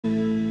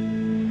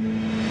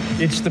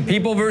It's the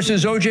People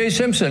versus O.J.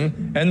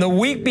 Simpson, and the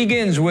week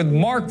begins with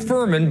Mark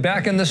Fuhrman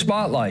back in the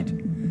spotlight.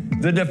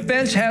 The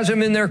defense has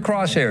him in their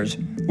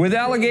crosshairs with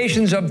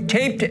allegations of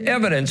taped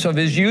evidence of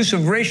his use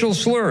of racial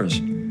slurs.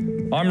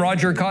 I'm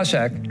Roger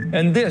Cossack,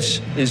 and this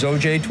is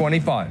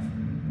OJ25.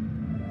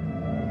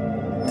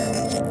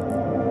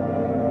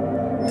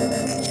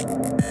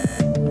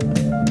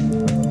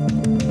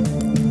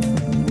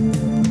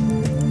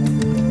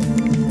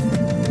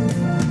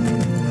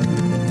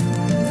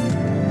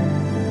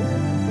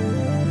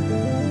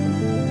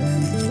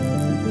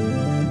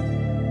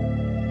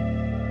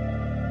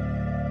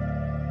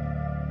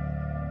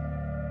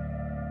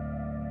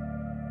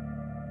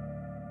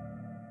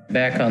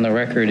 Back on the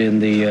record in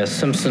the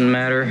Simpson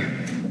matter,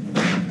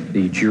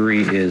 the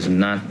jury is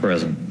not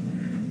present.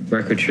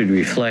 Record should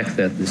reflect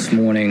that this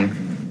morning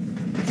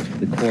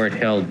the court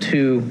held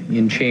 2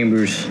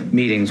 in-chambers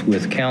meetings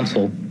with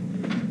counsel,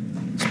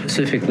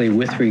 specifically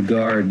with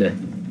regard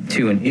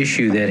to an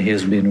issue that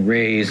has been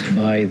raised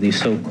by the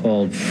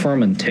so-called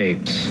Fuhrman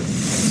tapes.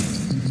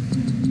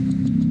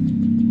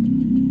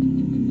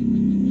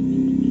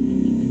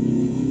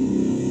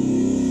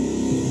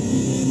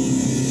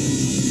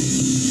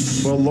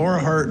 Well, Laura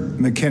Hart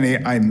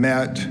McKinney, I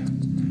met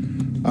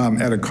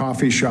at a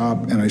coffee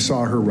shop, and I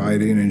saw her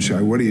writing, and she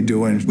said, "What are you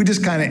doing?" We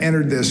just kind of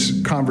entered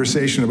this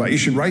conversation about, you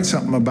should write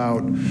something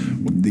about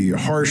the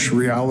harsh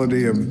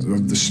reality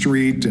of the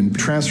street and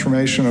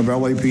transformation of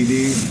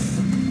LAPD.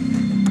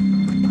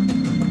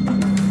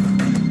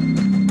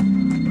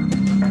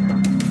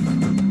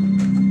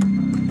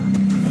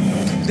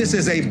 This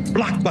is a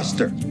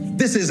blockbuster.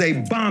 This is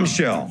a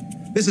bombshell.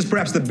 This is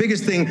perhaps the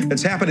biggest thing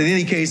that's happened in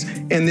any case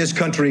in this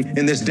country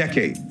in this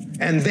decade.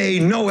 And they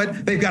know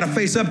it. They've got to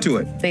face up to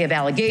it. They have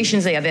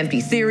allegations. They have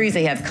empty theories.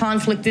 They have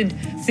conflicted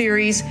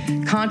theories,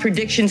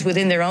 contradictions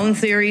within their own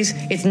theories.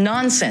 It's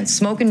nonsense,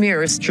 smoke and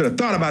mirrors. Should have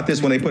thought about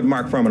this when they put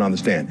Mark Fuhrman on the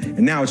stand. And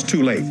now it's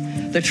too late.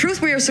 The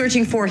truth we are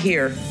searching for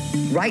here,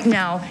 right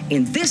now,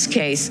 in this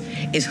case,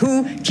 is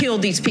who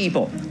killed these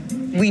people.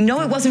 We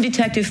know it wasn't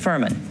Detective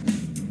Fuhrman.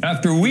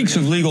 After weeks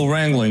of legal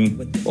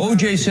wrangling,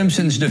 O.J.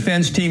 Simpson's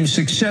defense team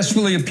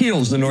successfully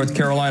appeals the North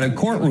Carolina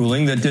court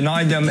ruling that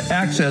denied them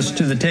access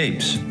to the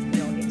tapes.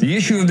 The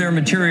issue of their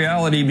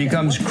materiality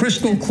becomes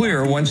crystal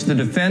clear once the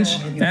defense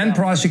and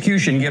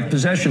prosecution get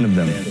possession of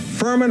them.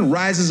 Fuhrman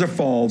rises or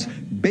falls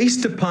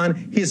based upon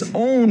his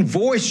own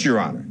voice, Your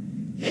Honor.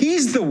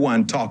 He's the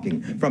one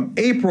talking from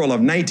April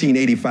of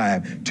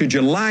 1985 to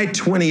July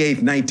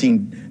 28,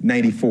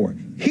 1994.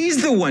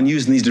 He's the one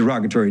using these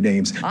derogatory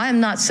names. I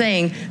am not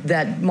saying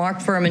that Mark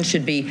Fuhrman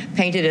should be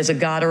painted as a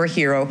god or a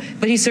hero,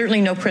 but he's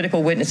certainly no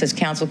critical witness, as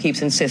counsel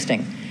keeps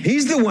insisting.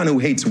 He's the one who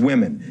hates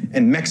women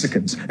and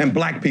Mexicans and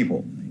black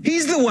people.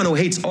 He's the one who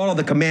hates all of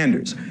the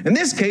commanders. And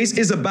this case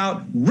is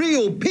about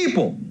real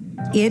people.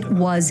 It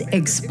was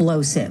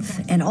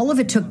explosive, and all of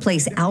it took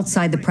place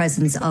outside the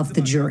presence of the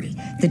jury.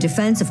 The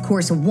defense, of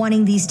course,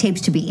 wanting these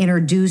tapes to be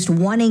introduced,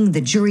 wanting the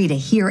jury to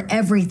hear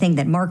everything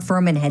that Mark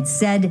Fuhrman had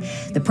said,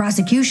 the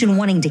prosecution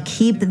wanting to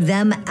keep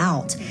them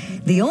out.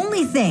 The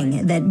only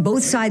thing that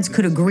both sides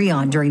could agree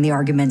on during the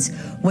arguments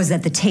was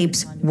that the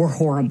tapes were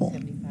horrible.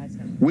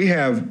 We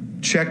have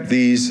checked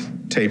these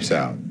tapes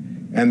out,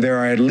 and there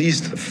are at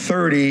least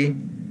 30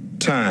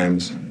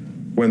 times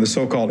when the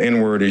so-called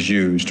N-word is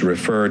used to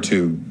refer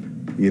to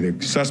either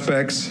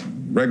suspects,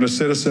 regular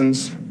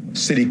citizens,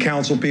 city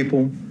council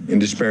people, in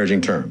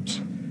disparaging terms.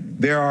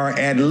 There are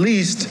at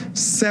least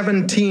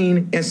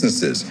 17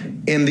 instances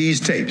in these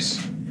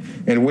tapes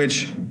in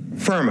which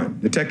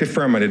Fuhrman, Detective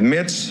Fuhrman,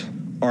 admits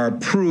or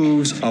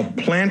approves of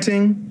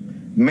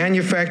planting,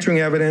 manufacturing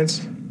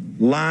evidence,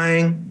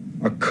 lying,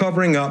 or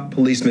covering up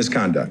police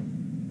misconduct.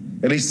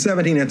 At least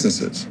 17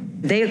 instances.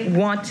 They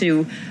want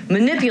to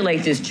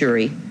manipulate this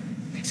jury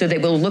so they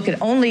will look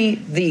at only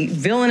the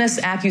villainous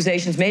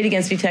accusations made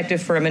against Detective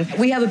Fuhrman.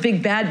 We have a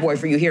big bad boy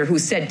for you here who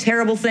said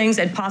terrible things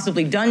and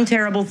possibly done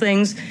terrible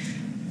things.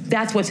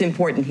 That's what's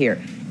important here.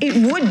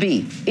 It would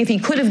be if he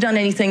could have done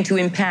anything to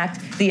impact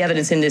the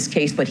evidence in this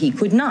case, but he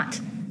could not.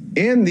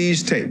 In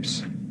these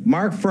tapes,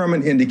 Mark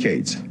Fuhrman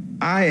indicates,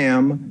 "I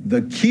am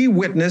the key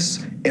witness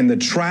in the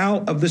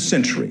trial of the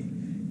century.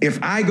 If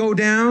I go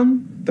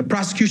down, the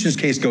prosecution's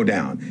case goes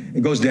down.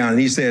 It goes down, and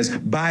he says,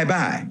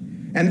 bye-bye."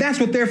 And that's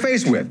what they're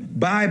faced with,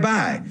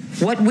 bye-bye.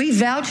 What we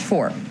vouch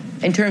for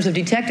in terms of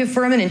Detective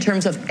Fuhrman, in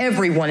terms of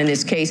everyone in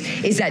this case,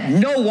 is that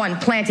no one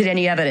planted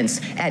any evidence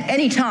at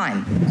any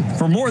time.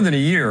 For more than a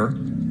year,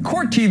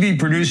 court TV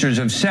producers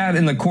have sat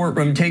in the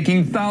courtroom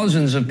taking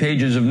thousands of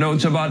pages of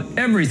notes about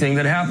everything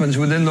that happens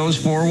within those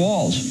 4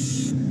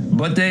 walls.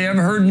 But they have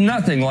heard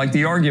nothing like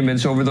the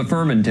arguments over the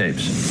Fuhrman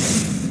tapes.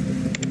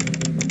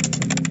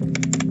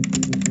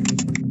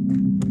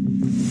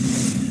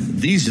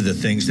 These are the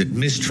things that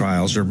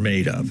mistrials are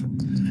made of.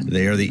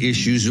 They are the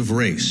issues of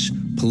race,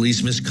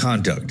 police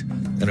misconduct,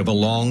 and of a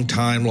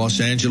long-time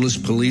Los Angeles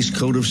police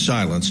code of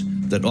silence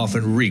that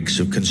often reeks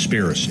of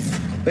conspiracy.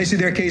 They see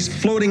their case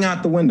floating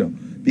out the window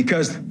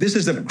because this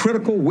is a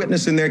critical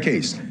witness in their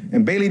case.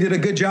 And Bailey did a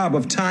good job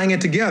of tying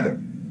it together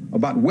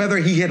about whether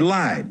he had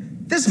lied.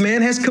 This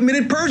man has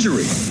committed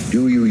perjury.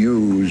 Do you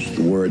use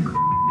the word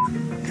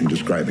in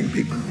describing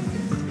people?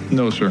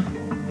 No, sir.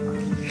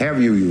 Have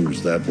you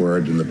used that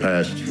word in the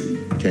past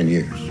 10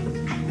 years?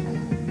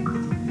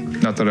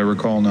 Not that I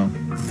recall, no.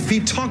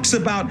 He talks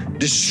about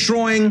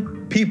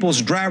destroying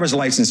people's driver's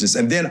licenses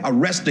and then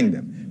arresting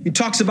them. He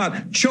talks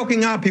about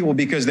choking out people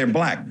because they're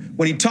black.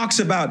 When he talks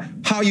about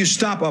how you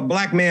stop a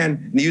black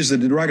man, and he uses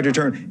the derogatory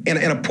term, in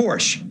a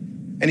Porsche,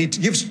 and he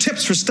gives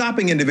tips for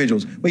stopping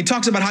individuals. When he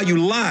talks about how you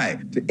lie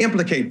to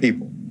implicate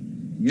people,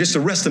 you just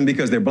arrest them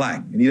because they're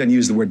black, and he doesn't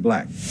use the word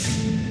black.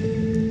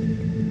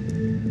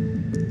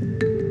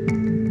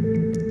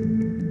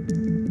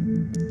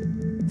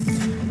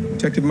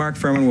 Detective Mark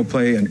Fuhrman will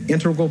play an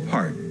integral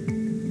part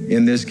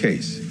in this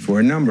case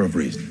for a number of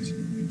reasons.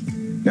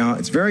 Now,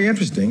 it's very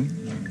interesting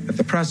that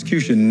the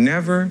prosecution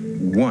never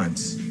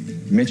once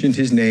mentioned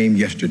his name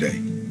yesterday.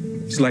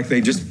 It's like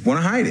they just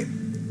want to hide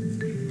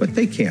him. But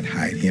they can't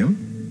hide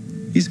him.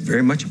 He's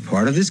very much a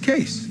part of this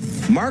case.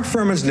 Mark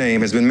Fuhrman's name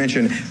has been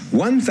mentioned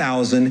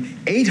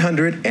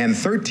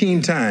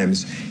 1,813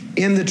 times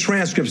in the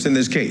transcripts in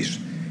this case.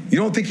 You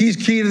don't think he's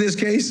key to this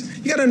case?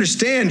 You got to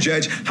understand,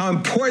 Judge, how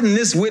important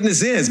this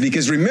witness is,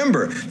 because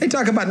remember, they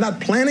talk about not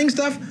planning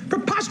stuff.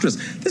 Preposterous.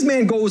 This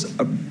man goes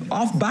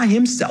off by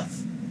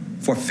himself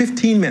for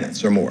 15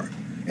 minutes or more,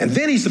 and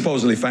then he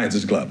supposedly finds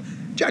his glove.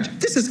 Judge,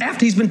 this is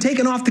after he's been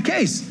taken off the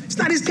case. It's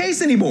not his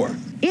case anymore.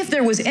 If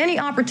there was any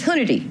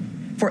opportunity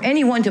for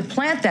anyone to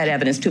plant that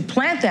evidence, to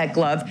plant that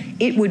glove,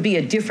 it would be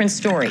a different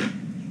story,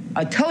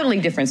 a totally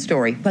different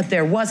story, but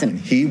there wasn't.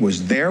 He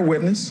was their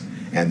witness.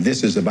 And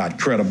this is about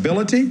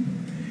credibility,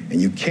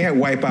 and you can't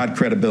wipe out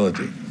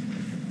credibility,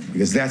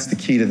 because that's the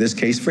key to this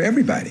case for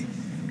everybody,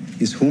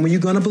 is whom are you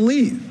going to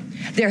believe?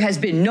 There has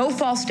been no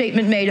false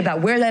statement made about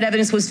where that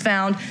evidence was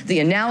found, the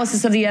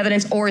analysis of the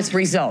evidence, or its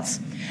results.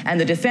 And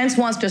the defense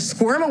wants to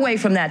squirm away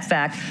from that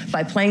fact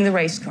by playing the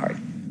race card.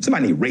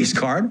 Somebody need race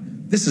card?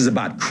 This is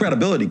about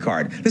credibility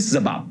card. This is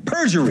about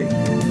perjury.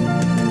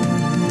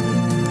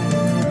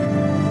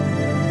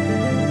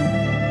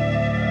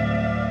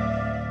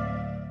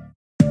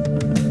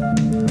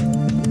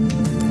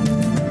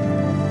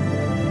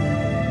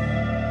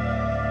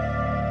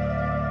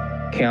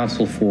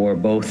 Counsel for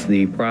both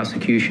the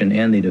prosecution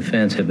and the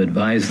defense have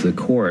advised the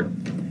court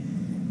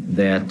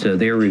that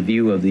their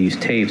review of these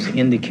tapes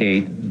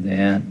indicate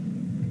that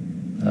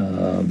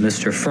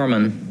Mr.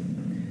 Fuhrman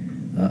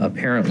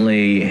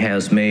apparently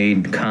has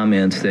made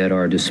comments that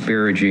are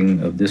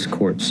disparaging of this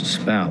court's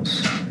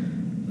spouse,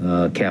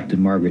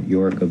 Captain Margaret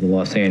York of the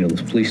Los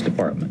Angeles Police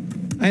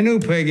Department. I knew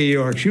Peggy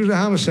York. She was a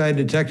homicide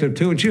detective,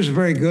 too, and she was a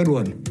very good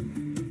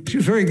one. She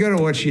was very good at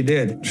what she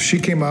did. She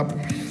came up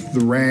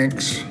the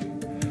ranks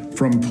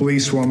from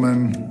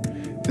policewoman,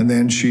 and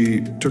then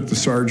she took the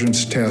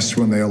sergeant's test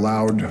when they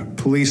allowed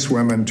police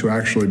women to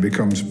actually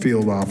become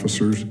field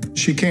officers.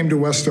 She came to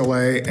West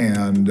LA,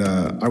 and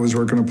I was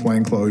working a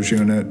plainclothes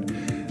unit,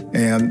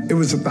 and it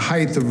was at the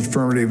height of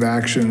affirmative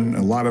action.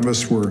 A lot of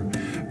us were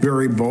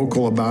very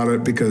vocal about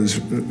it because,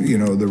 you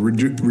know, the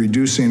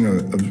reducing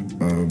of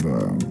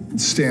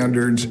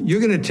standards. You're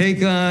going to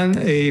take on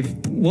a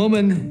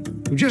woman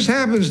who just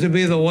happens to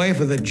be the wife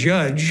of the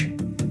judge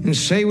and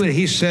say what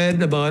he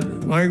said about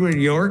Margaret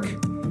York,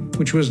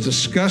 which was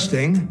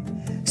disgusting.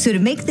 So to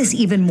make this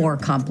even more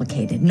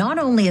complicated, not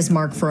only is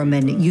Mark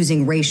Fuhrman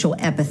using racial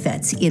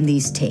epithets in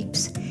these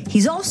tapes,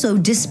 he's also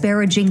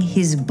disparaging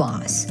his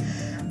boss,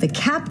 the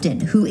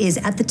captain who is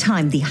at the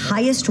time the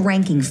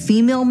highest-ranking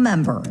female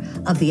member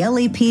of the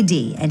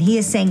LAPD, and he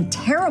is saying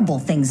terrible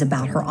things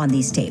about her on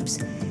these tapes.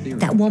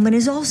 That woman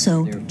is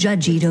also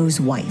Judge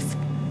Ito's wife.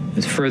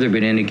 It's further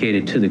been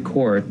indicated to the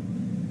court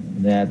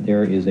that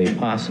there is a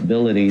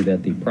possibility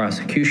that the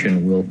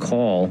prosecution will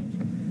call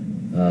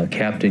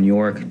Captain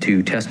York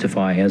to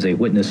testify as a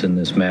witness in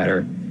this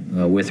matter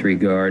with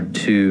regard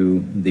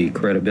to the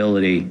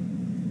credibility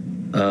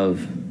of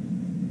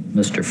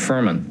Mr.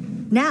 Fuhrman.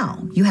 Now,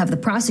 you have the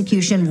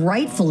prosecution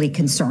rightfully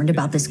concerned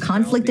about this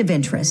conflict of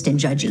interest and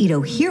Judge Ito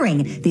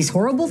hearing these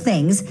horrible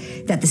things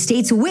that the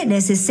state's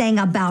witness is saying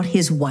about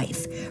his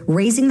wife,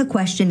 raising the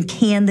question,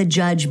 can the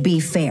judge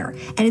be fair?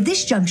 And at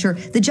this juncture,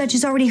 the judge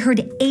has already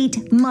heard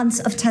 8 months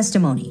of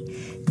testimony.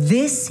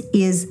 This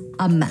is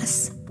a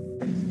mess.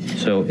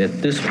 So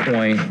at this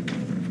point,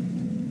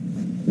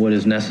 what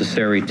is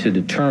necessary to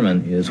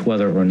determine is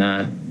whether or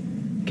not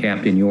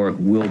Captain York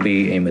will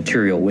be a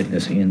material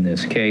witness in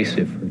this case,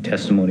 if her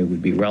testimony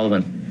would be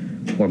relevant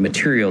or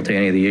material to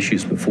any of the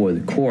issues before the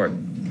court.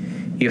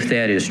 If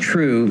that is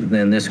true,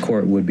 then this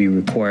court would be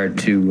required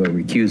to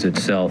recuse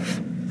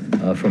itself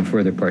from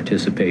further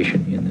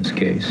participation in this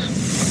case.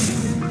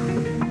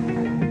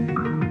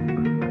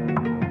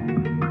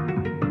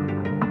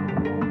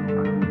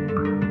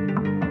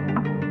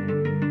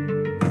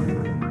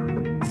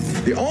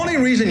 The only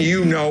reason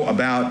you know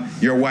about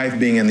your wife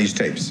being in these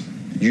tapes,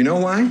 you know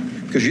why?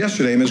 Because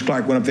yesterday, Ms.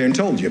 Clark went up there and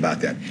told you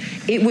about that.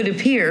 It would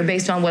appear,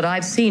 based on what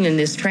I've seen in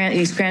these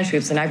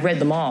transcripts, and I've read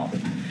them all,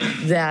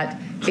 that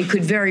it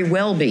could very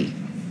well be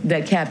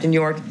that Captain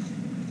York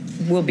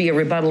will be a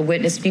rebuttal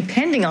witness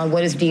depending on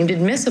what is deemed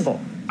admissible.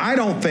 I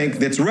don't think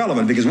that's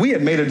relevant because we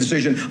had made a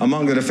decision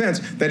among the defense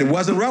that it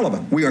wasn't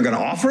relevant. We aren't going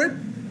to offer it,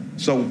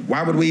 so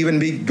why would we even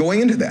be going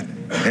into that?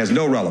 It has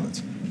no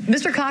relevance.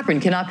 Mr. Cochran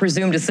cannot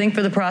presume to think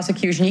for the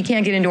prosecution. He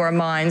can't get into our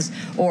minds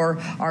or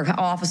our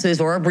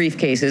offices or our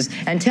briefcases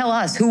and tell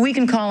us who we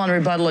can call on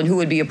rebuttal and who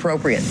would be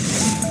appropriate.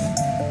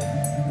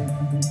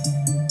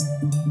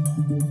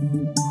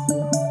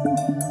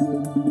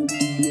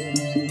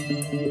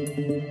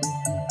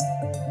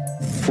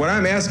 What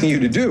I'm asking you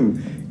to do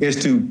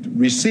is to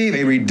receive a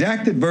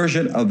redacted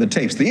version of the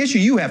tapes. The issue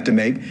you have to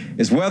make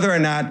is whether or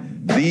not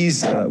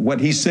these, what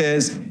he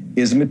says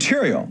is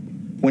material.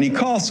 When he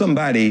calls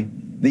somebody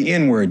the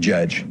N-word,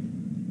 Judge,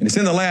 and it's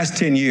in the last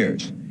 10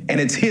 years, and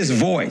it's his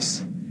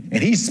voice,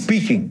 and he's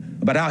speaking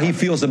about how he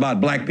feels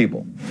about black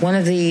people. One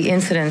of the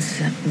incidents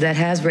that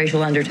has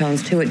racial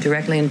undertones to it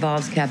directly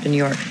involves Captain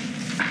York.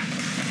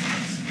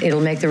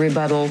 It'll make the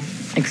rebuttal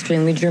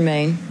extremely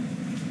germane,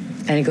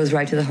 and it goes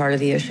right to the heart of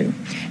the issue.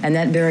 And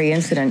that very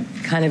incident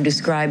kind of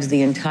describes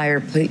the entire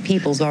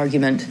people's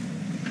argument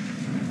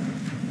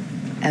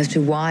as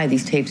to why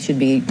these tapes should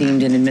be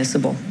deemed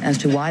inadmissible, as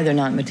to why they're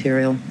not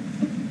material,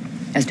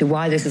 as to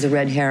why this is a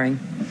red herring.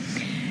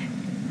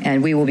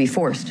 And we will be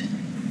forced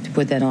to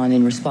put that on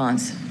in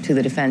response to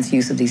the defense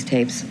use of these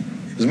tapes.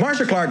 Is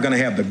Marsha Clark going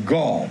to have the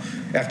gall,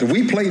 after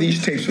we play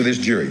these tapes for this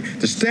jury,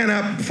 to stand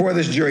up before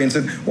this jury and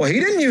say, well, he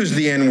didn't use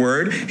the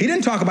N-word. He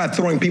didn't talk about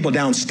throwing people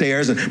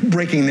downstairs and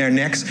breaking their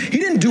necks. He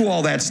didn't do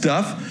all that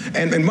stuff.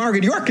 And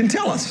Margaret York can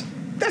tell us.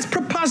 That's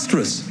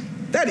preposterous.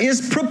 That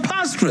is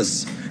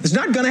preposterous. It's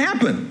not going to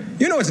happen.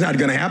 You know it's not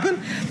going to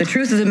happen. The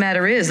truth of the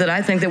matter is that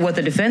I think that what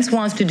the defense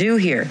wants to do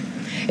here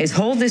is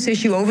hold this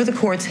issue over the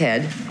court's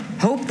head,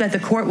 hope that the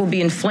court will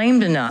be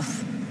inflamed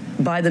enough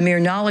by the mere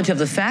knowledge of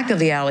the fact of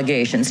the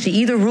allegations to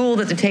either rule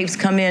that the tapes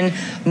come in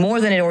more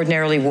than it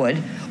ordinarily would,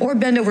 or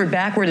bend over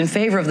backward in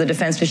favor of the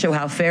defense to show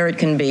how fair it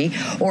can be,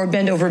 or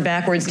bend over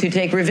backwards to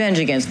take revenge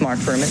against Mark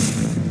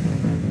Fuhrman.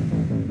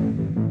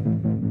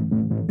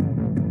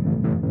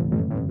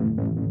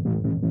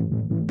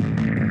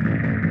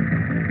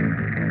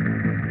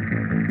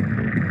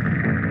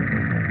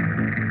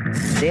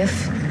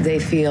 If they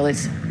feel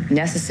it's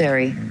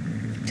necessary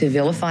to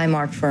vilify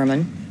Mark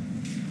Fuhrman,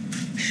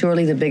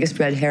 surely the biggest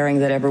red herring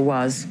that ever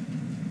was,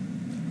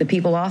 the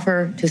people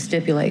offer to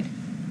stipulate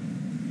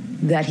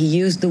that he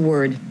used the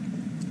word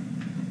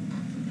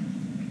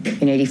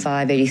in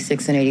 85,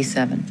 86, and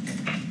 87.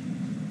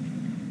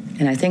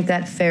 And I think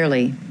that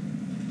fairly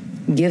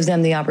gives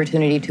them the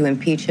opportunity to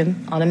impeach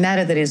him on a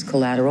matter that is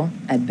collateral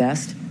at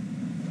best,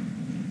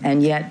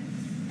 and yet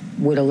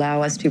would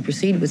allow us to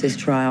proceed with this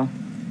trial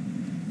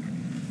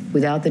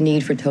without the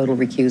need for total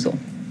recusal.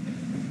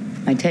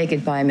 I take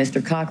it by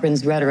Mr.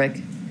 Cochran's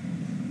rhetoric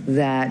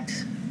that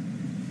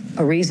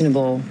a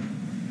reasonable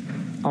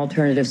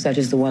alternative such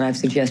as the one I've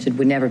suggested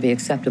would never be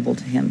acceptable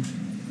to him.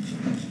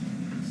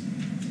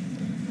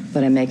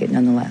 But I make it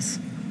nonetheless.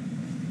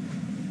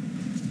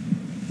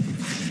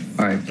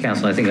 All right,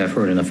 counsel, I think I've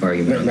heard enough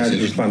argument. May I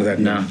just respond to that?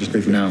 No, just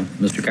briefly. no,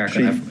 Mr.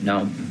 Cochran,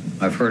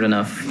 I've heard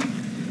enough.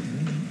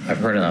 I've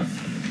heard enough.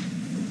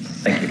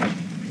 Thank you.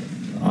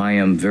 I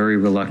am very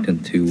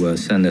reluctant to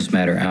send this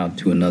matter out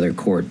to another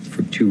court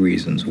for two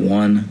reasons.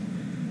 One,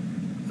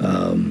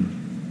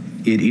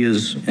 it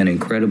is an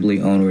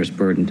incredibly onerous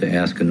burden to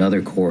ask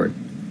another court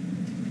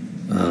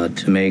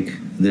to make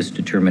this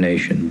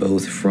determination,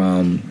 both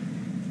from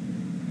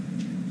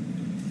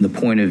the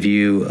point of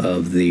view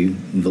of the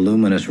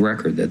voluminous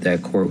record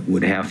that court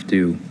would have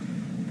to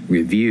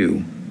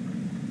review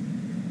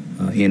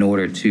in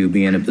order to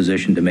be in a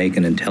position to make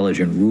an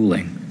intelligent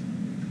ruling.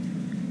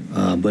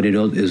 But it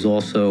is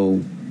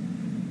also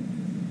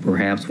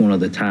perhaps one of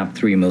the top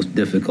three most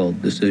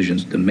difficult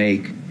decisions to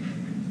make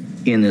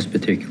in this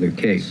particular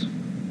case.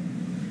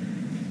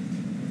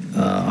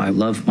 I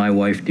love my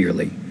wife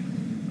dearly.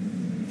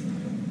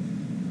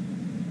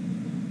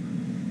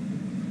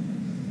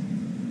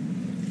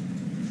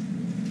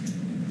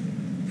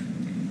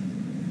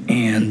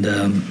 And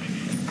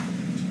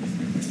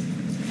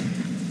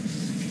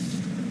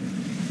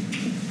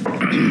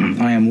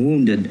I am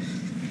wounded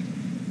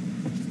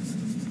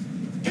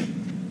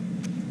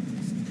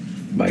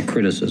by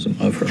criticism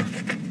of her.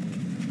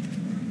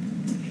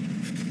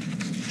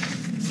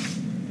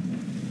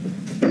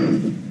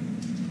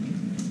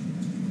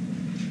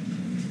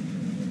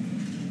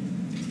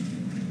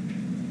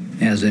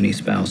 As any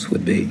spouse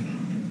would be.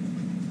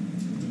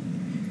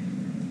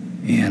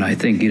 And I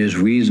think it is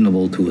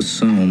reasonable to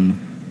assume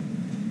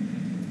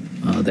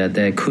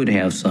that could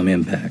have some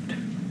impact.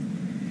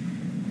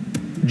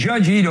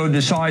 Judge Ito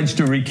decides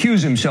to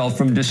recuse himself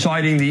from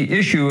deciding the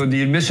issue of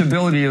the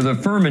admissibility of the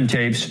Fuhrman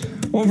tapes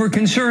over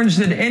concerns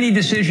that any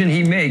decision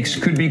he makes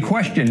could be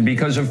questioned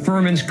because of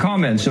Fuhrman's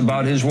comments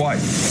about his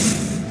wife.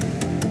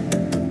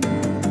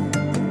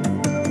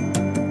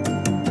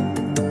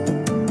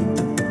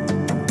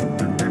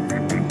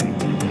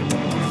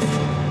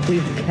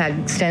 We've had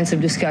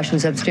extensive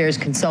discussions upstairs,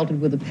 consulted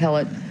with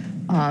appellate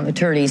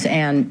attorneys,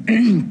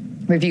 and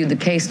reviewed the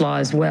case law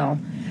as well.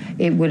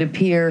 it would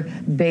appear,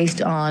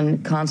 based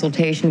on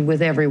consultation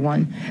with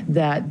everyone,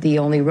 that the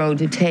only road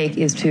to take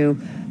is to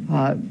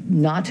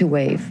not to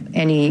waive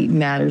any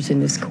matters in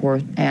this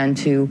court and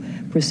to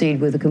proceed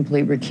with a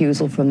complete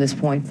recusal from this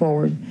point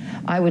forward.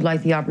 I would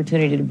like the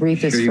opportunity to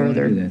brief this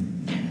further.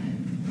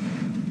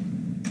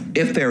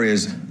 If there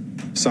is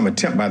some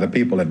attempt by the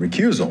people at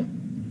recusal,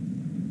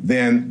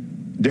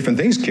 then different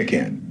things kick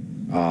in.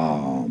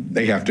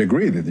 They have to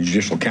agree that the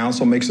Judicial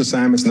Council makes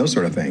assignments and those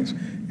sort of things.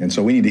 And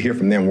so we need to hear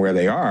from them where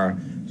they are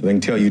so they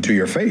can tell you to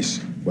your face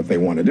what they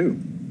want to do.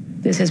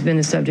 This has been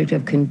the subject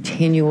of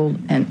continual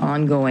and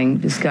ongoing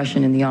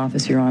discussion in the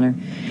office, Your Honor,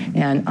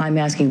 and I'm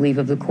asking leave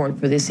of the court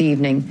for this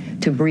evening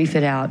to brief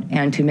it out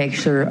and to make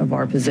sure of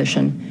our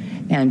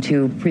position and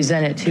to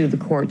present it to the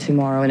court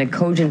tomorrow in a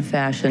cogent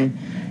fashion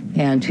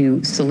and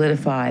to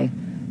solidify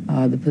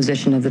the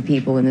position of the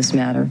people in this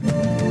matter.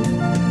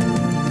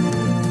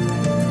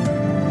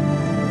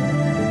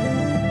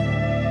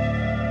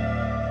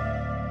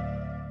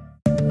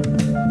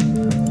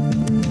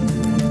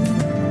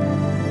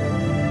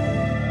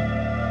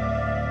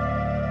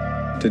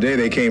 Today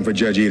they came for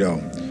Judge Ito.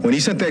 When he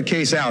sent that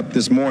case out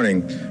this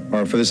morning,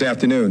 or for this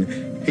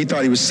afternoon, he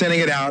thought he was sending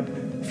it out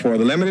for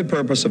the limited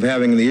purpose of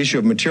having the issue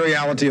of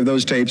materiality of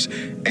those tapes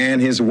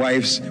and his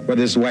wife's,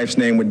 whether his wife's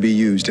name would be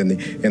used in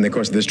the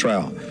course of this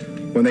trial.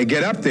 When they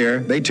get up there,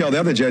 they tell the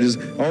other judges,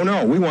 oh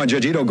no, we want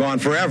Judge Ito gone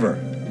forever.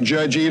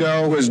 Judge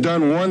Ito has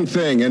done one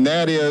thing, and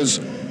that is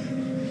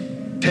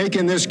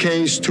taken this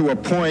case to a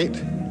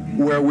point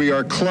where we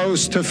are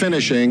close to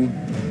finishing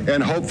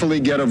and hopefully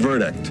get a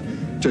verdict.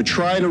 To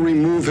try to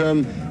remove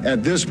him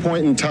at this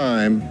point in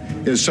time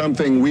is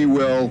something we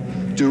will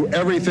do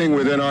everything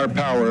within our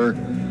power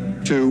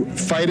to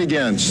fight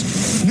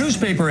against.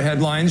 Newspaper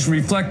headlines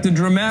reflect the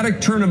dramatic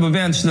turn of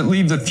events that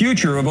leave the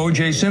future of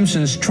O.J.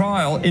 Simpson's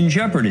trial in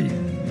jeopardy.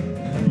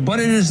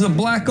 But it is the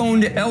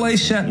black-owned L.A.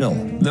 Sentinel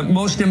that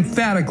most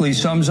emphatically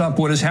sums up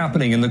what is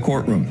happening in the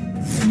courtroom.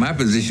 My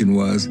position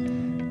was,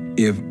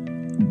 if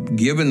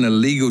given the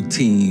legal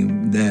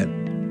team that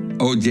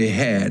O.J.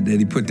 had, that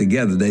he put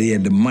together, that he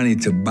had the money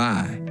to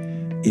buy,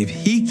 if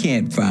he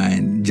can't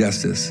find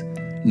justice,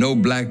 no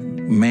black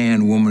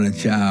man, woman, or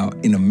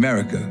child in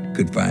America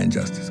could find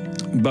justice.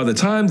 By the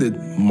time that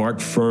Mark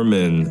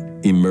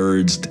Fuhrman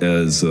emerged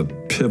as a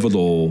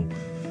pivotal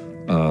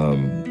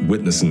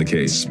witness in the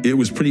case, it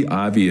was pretty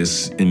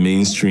obvious in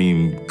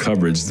mainstream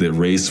coverage that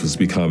race was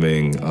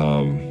becoming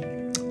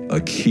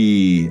a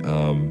key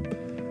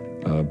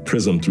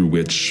prism through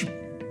which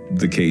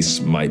the case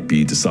might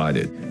be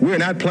decided. We're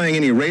not playing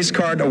any race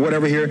card or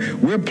whatever here.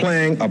 We're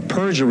playing a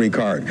perjury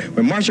card.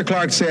 When Marcia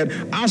Clark said,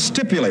 we'll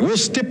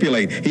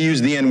stipulate, he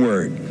used the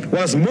N-word.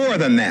 Well, it's more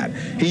than that.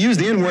 He used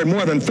the N-word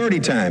more than 30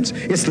 times.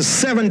 It's the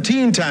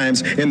 17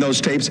 times in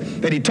those tapes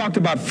that he talked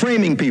about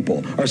framing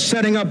people or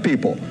setting up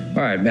people.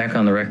 All right, back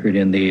on the record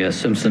in the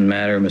Simpson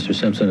matter. Mr.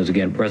 Simpson is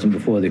again present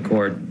before the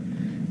court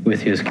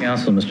with his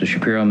counsel, Mr.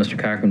 Shapiro, Mr.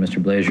 Cochran,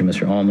 Mr. Blazier,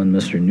 Mr. Allman,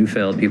 Mr.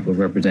 Neufeld. People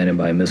represented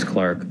by Ms.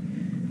 Clark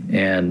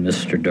and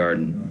Mr.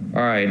 Darden.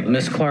 All right,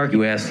 Ms. Clark,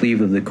 you asked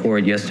leave of the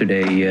court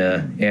yesterday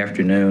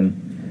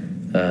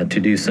afternoon to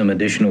do some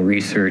additional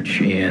research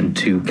and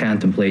to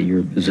contemplate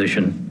your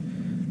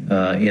position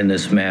in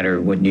this matter.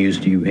 What news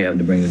do you have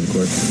to bring to the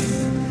court?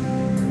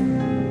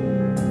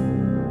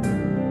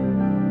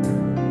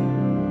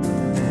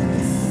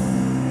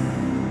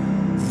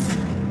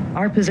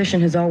 Our position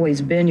has always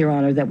been, Your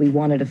Honor, that we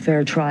wanted a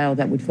fair trial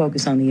that would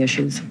focus on the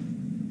issues.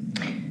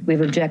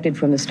 We've objected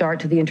from the start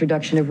to the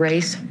introduction of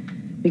race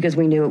because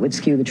we knew it would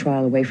skew the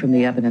trial away from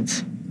the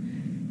evidence.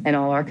 And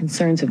all our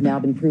concerns have now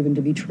been proven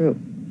to be true.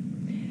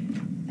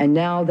 And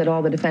now that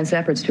all the defense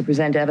efforts to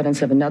present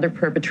evidence of another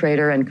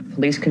perpetrator and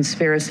police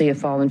conspiracy have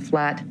fallen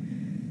flat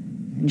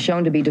and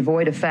shown to be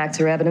devoid of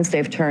facts or evidence,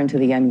 they've turned to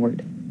the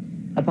N-word.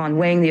 Upon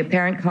weighing the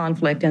apparent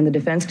conflict and the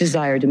defense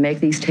desire to make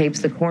these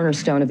tapes the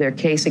cornerstone of their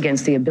case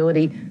against the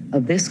ability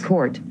of this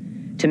court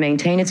to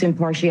maintain its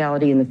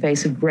impartiality in the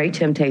face of great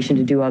temptation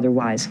to do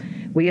otherwise,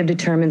 we have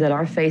determined that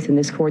our faith in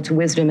this court's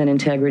wisdom and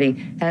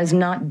integrity has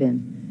not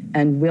been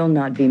and will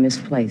not be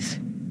misplaced.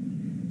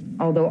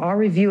 Although our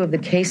review of the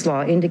case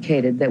law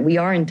indicated that we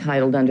are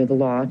entitled under the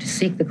law to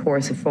seek the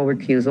course of full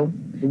recusal,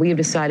 we have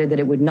decided that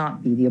it would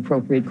not be the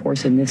appropriate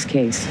course in this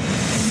case.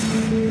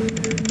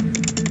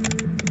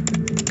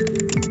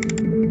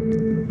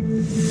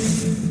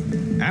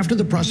 After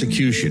the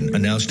prosecution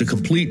announced a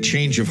complete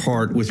change of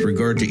heart with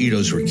regard to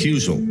Ito's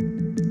recusal,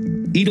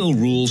 Ito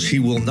rules he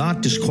will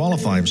not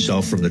disqualify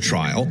himself from the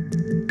trial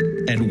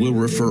and will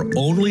refer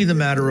only the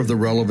matter of the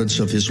relevance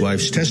of his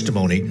wife's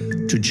testimony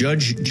to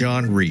Judge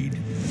John Reed.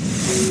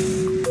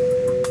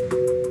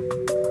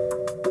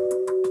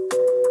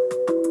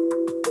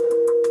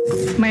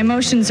 My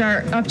emotions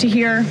are up to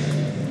here.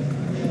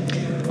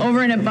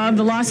 Over and above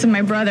the loss of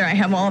my brother, I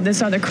have all of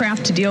this other crap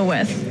to deal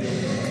with.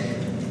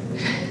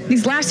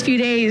 These last few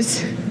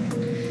days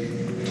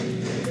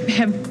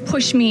have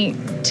pushed me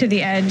to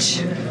the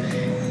edge.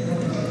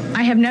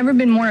 I have never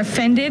been more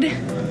offended,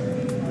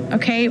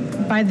 okay,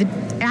 by the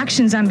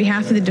actions on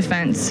behalf of the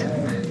defense.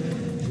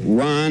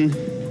 Ron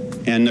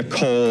and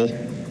Nicole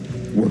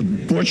were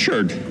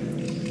butchered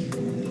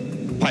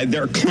by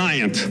their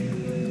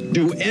client.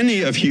 Do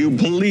any of you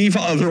believe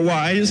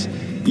otherwise?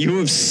 You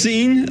have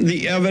seen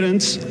the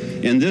evidence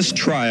in this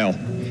trial.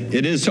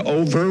 It is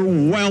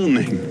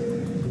overwhelming.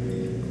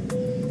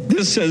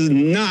 This is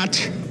not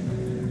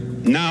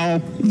now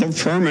the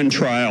Fuhrman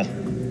trial.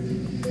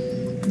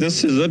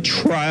 This is a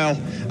trial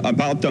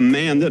about the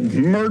man that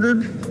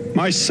murdered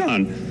my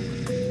son.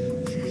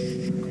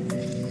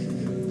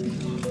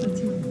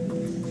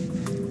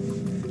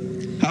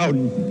 How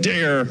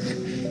dare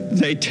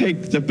they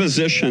take the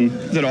position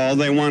that all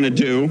they want to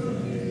do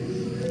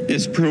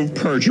is prove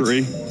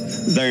perjury.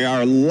 They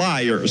are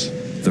liars.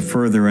 The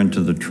further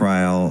into the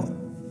trial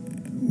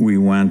we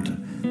went,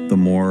 the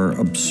more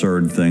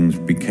absurd things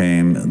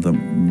became, the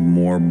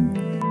more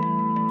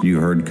you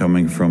heard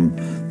coming from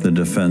the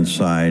defense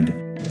side.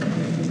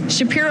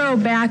 Shapiro,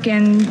 back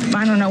in,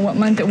 I don't know what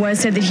month it was,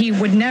 said that he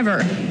would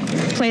never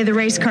play the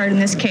race card in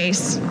this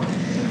case.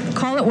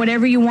 Call it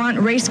whatever you want,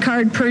 race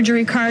card,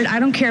 perjury card, I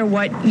don't care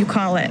what you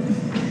call it.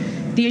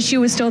 The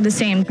issue is still the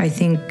same. I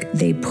think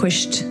they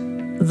pushed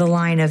the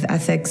line of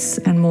ethics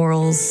and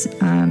morals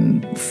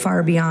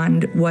far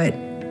beyond what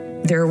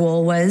their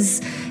role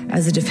was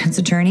as a defense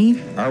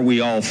attorney. Are we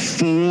all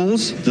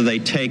fools? Do they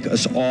take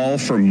us all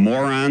for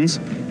morons?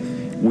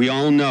 We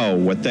all know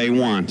what they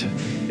want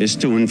is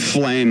to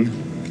inflame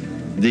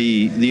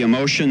the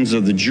emotions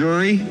of the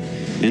jury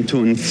and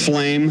to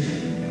inflame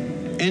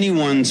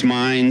anyone's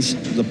minds,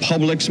 the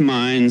public's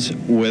minds,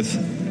 with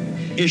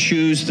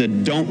issues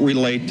that don't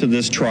relate to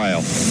this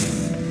trial.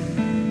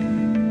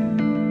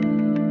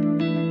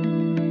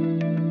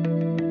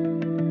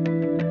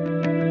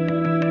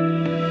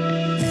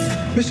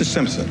 Mr.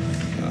 Simpson,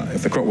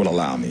 if the court will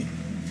allow me,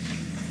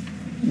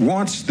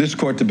 wants this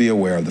court to be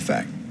aware of the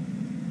fact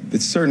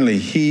that certainly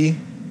he,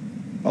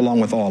 along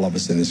with all of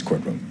us in this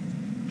courtroom,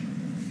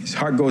 his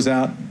heart goes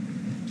out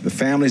to the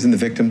families and the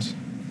victims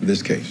of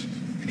this case.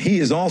 He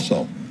is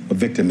also a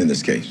victim in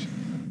this case.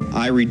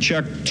 I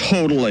reject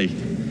totally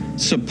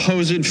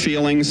supposed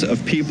feelings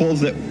of people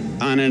that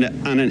on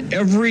an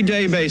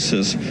everyday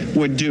basis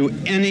would do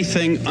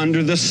anything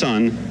under the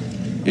sun,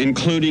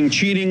 including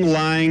cheating,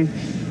 lying,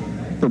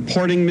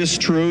 reporting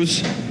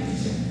mistruths,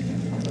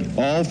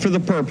 all for the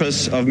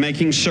purpose of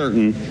making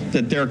certain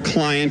that their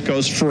client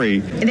goes free.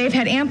 They've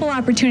had ample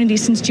opportunity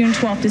since June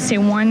 12th to say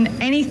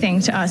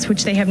anything to us,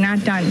 which they have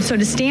not done. So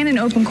to stand in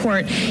open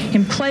court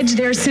and pledge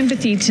their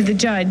sympathy to the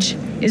judge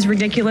is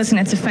ridiculous, and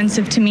it's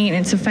offensive to me, and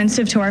it's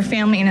offensive to our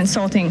family, and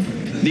insulting.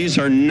 These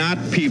are not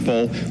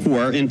people who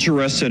are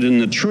interested in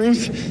the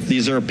truth.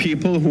 These are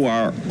people who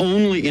are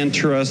only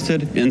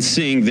interested in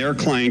seeing their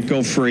client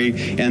go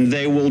free, and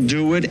they will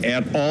do it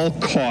at all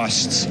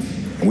costs.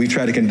 And we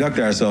try to conduct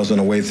ourselves in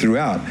a way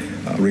throughout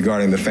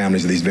regarding the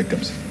families of these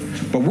victims.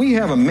 But we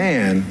have a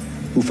man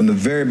who from the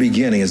very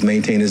beginning has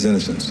maintained his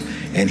innocence.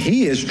 And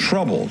he is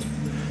troubled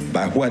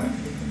by what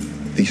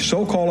the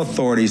so-called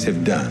authorities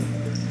have done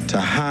to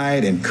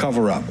hide and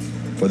cover up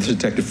for this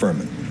Detective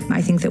Fuhrman.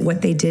 I think that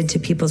what they did to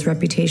people's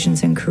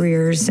reputations and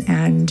careers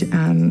and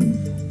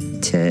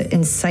to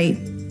incite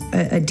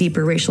a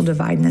deeper racial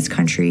divide in this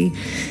country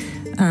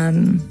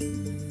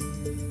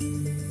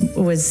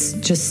was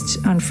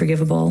just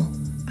unforgivable.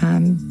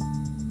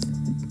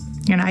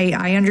 And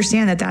I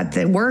understand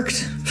that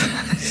worked.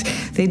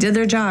 They did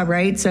their job,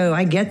 right? So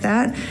I get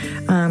that.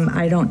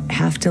 I don't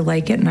have to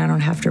like it, and I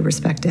don't have to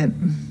respect it.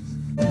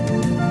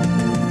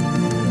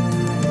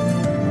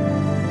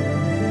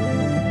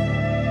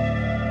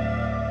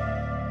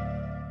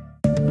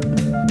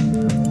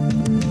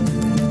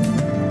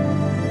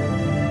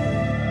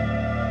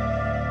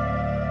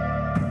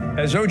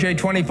 As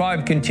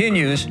OJ25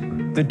 continues,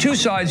 the two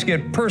sides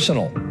get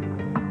personal.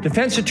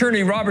 Defense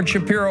attorney Robert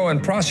Shapiro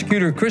and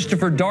prosecutor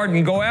Christopher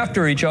Darden go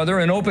after each other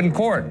in open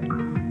court.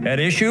 At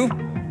issue,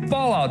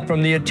 fallout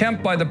from the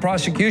attempt by the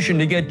prosecution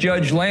to get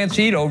Judge Lance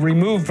Ito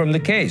removed from the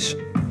case.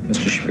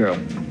 Mr. Shapiro.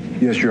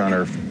 Yes, Your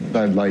Honor.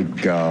 I'd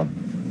like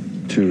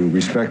to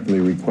respectfully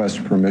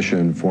request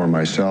permission for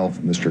myself,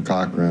 Mr.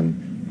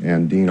 Cochran,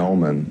 and Dean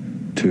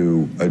Ullman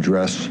to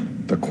address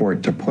the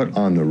court to put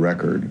on the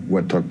record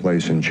what took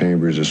place in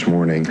chambers this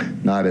morning,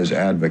 not as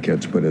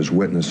advocates, but as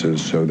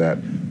witnesses, so that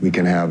we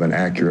can have an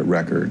accurate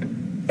record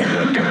of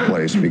what took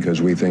place,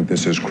 because we think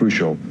this is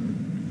crucial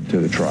to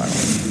the trial.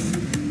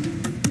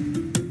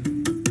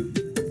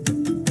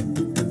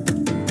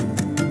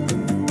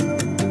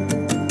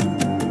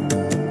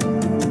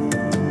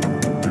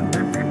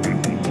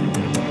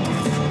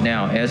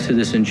 Now, as to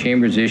this in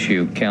chambers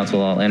issue,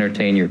 counsel, I'll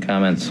entertain your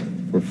comments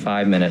for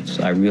 5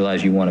 minutes. I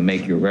realize you want to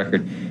make your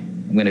record.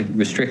 I'm going to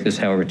restrict this,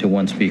 however, to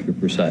one speaker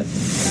per side.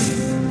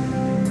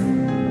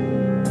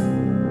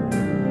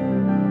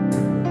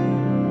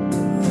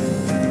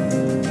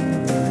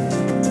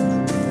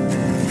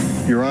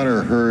 Your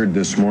Honor heard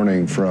this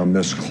morning from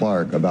Ms.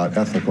 Clark about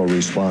ethical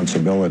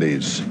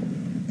responsibilities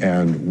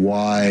and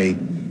why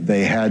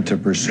they had to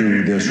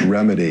pursue this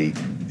remedy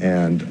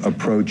and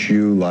approach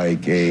you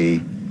like a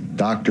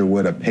doctor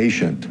would a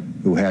patient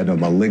who had a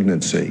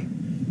malignancy.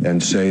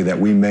 and say that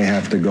we may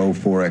have to go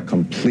for a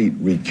complete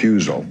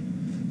recusal.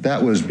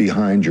 That was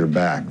behind your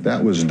back.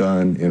 That was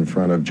done in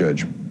front of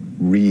Judge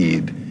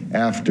Reed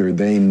after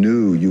they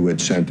knew you had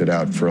sent it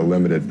out for a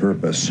limited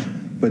purpose.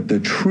 But the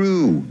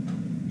true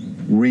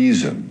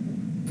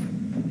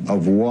reason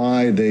of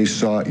why they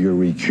sought your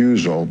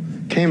recusal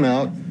came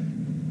out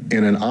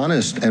in an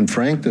honest and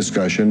frank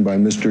discussion by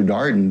Mr.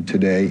 Darden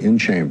today in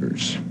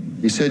chambers.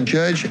 He said,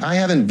 Judge, I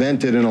haven't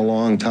vented in a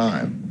long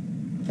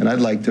time, and I'd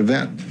like to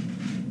vent.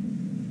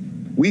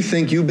 We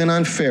think you've been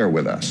unfair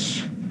with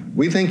us.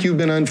 We think you've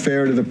been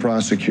unfair to the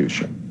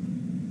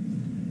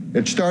prosecution.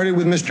 It started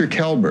with Mr.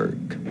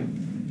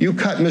 Kellberg. You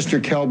cut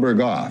Mr.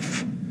 Kellberg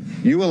off.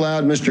 You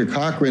allowed Mr.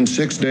 Cochran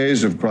 6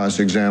 days of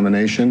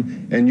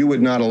cross-examination, and you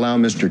would not allow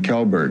Mr.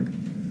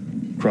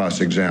 Kellberg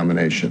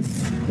cross-examination.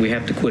 We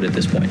have to quit at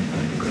this point.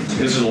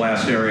 This is the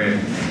last area,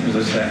 as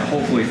I said,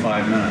 hopefully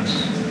 5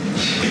 minutes.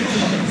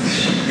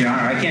 You know,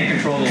 I can't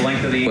control the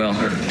length of the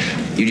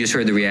answer. You just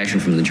heard the reaction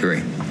from the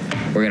jury.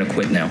 We're going to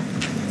quit now.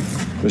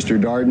 Mr.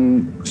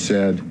 Darden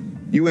said,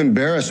 you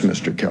embarrassed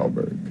Mr.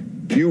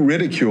 Kellberg. You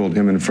ridiculed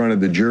him in front of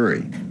the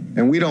jury,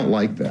 and we don't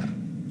like that.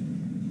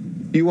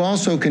 You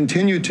also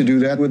continued to do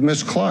that with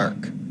Ms.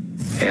 Clark.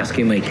 Ask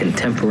him a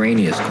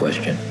contemporaneous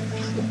question.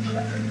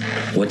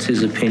 What's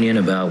his opinion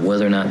about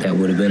whether or not that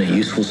would have been a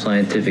useful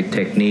scientific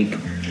technique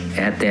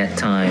at that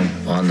time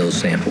on those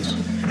samples?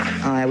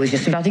 I was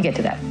just about to get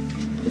to that.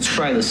 Let's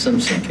try the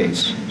Simpson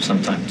case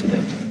sometime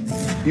today.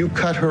 You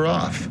cut her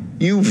off.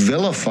 You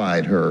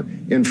vilified her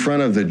in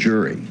front of the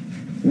jury.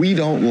 We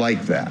don't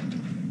like that.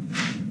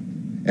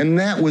 And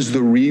that was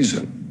the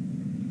reason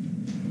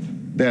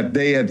that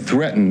they had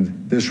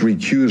threatened this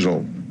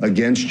recusal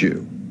against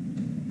you.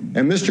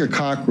 And Mr.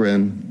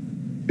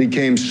 Cochran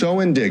became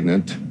so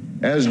indignant,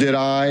 as did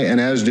I and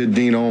as did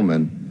Dean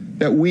Ullman,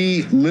 that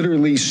we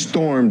literally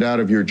stormed out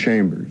of your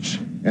chambers.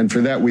 And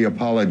for that we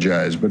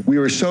apologize. But we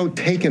were so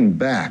taken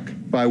back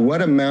by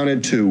what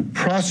amounted to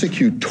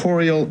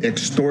prosecutorial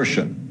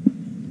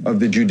extortion of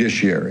the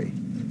judiciary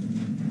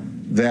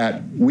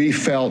that we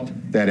felt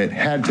that it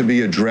had to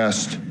be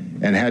addressed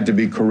and had to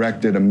be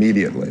corrected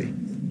immediately.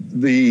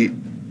 The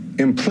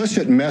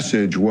implicit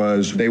message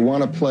was they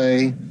want to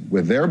play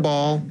with their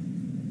ball,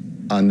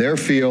 on their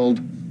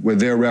field, with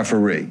their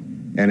referee.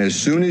 And as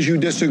soon as you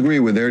disagree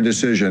with their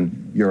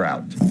decision, you're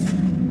out.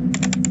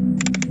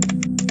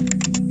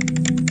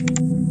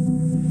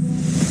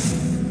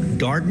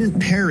 Darden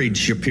parried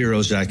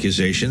Shapiro's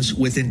accusations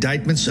with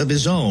indictments of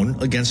his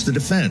own against the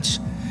defense.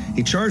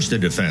 He charged the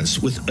defense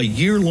with a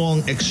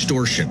year-long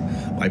extortion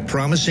by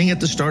promising at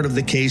the start of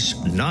the case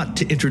not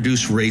to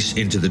introduce race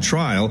into the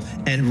trial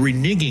and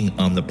reneging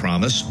on the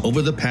promise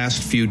over the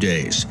past few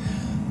days.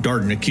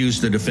 Darden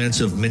accused the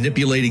defense of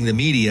manipulating the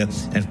media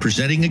and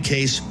presenting a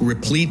case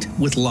replete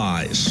with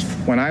lies.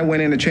 When I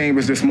went into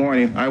chambers this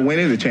morning, I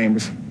went into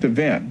chambers to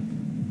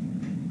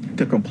vent,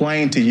 to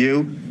complain to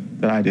you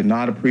that I did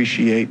not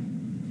appreciate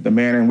the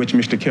manner in which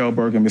Mr.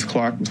 Kellberg and Ms.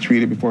 Clark was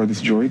treated before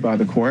this jury by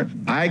the court.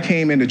 I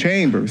came into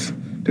chambers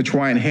to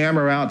try and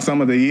hammer out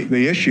some of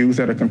the issues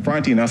that are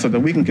confronting us so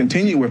that we can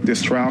continue with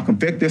this trial,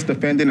 convict this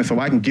defendant, and so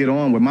I can get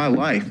on with my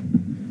life.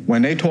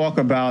 When they talk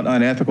about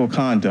unethical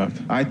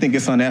conduct, I think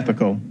it's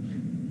unethical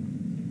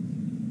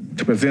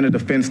to present a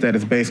defense that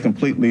is based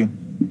completely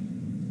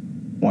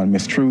on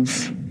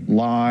mistruths,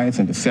 lies,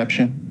 and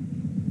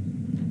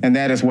deception. And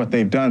that is what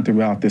they've done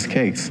throughout this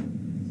case.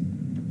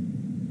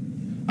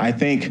 I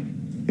think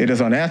it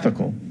is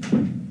unethical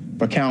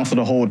for counsel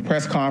to hold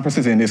press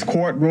conferences in this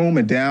courtroom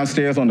and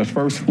downstairs on the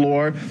first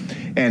floor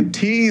and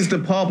tease the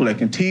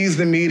public and tease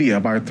the media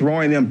by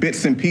throwing them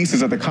bits and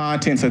pieces of the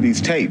contents of these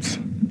tapes,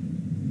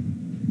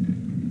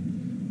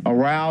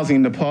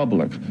 arousing the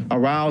public,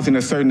 arousing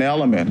a certain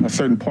element,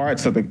 certain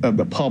parts of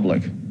the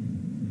public,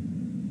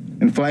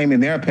 inflaming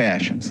their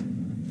passions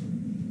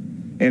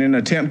in an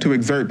attempt to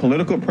exert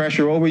political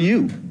pressure over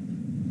you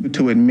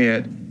to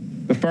admit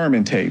the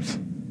Fuhrman tapes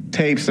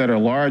that are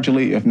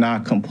largely, if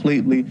not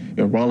completely,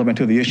 irrelevant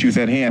to the issues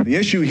at hand. The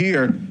issue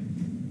here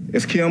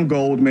is Kim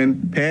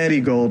Goldman,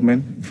 Patty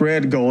Goldman,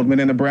 Fred Goldman,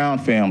 and the Brown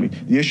family.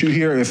 The issue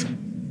here is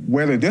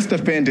whether this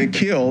defendant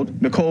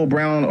killed Nicole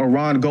Brown or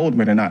Ron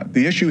Goldman or not.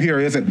 The issue here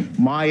isn't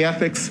my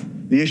ethics.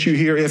 The issue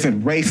here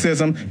isn't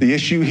racism. The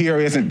issue here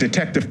isn't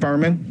Detective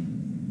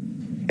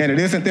Fuhrman. And it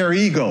isn't their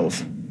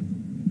egos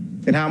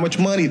and how much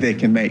money they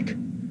can make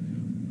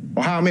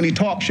or how many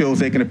talk shows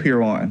they can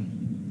appear on.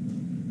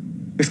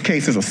 This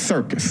case is a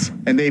circus,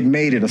 and they've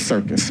made it a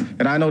circus.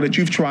 And I know that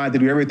you've tried to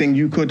do everything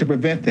you could to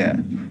prevent that.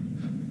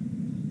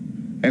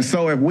 And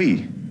so have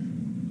we.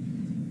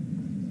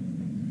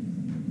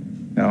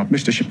 Now, if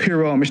Mr.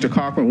 Shapiro and Mr.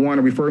 Cochran want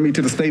to refer me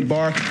to the state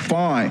bar,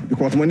 fine,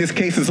 because when this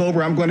case is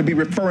over, I'm going to be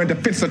referring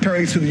defense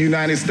attorneys to the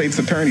United States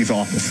Attorney's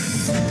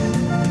Office.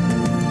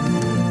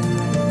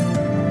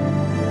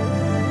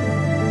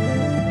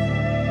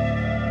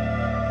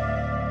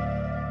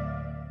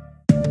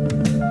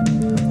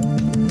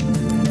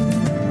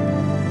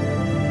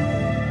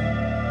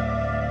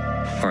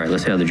 All right,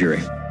 let's have the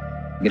jury.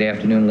 Good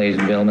afternoon, ladies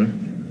and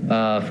gentlemen.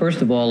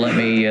 First of all, let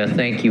me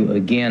thank you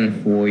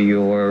again for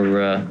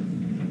your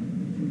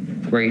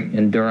great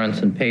endurance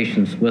and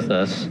patience with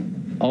us.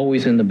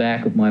 Always in the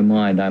back of my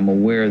mind, I'm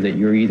aware that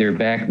you're either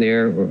back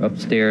there or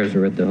upstairs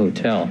or at the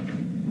hotel.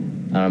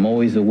 And I'm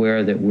always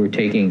aware that we're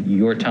taking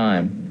your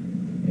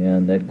time,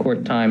 and that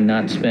court time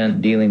not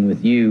spent dealing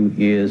with you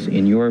is,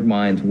 in your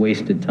minds,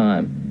 wasted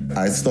time.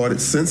 I started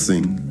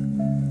sensing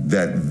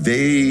that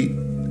they,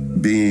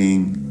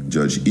 being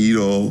Judge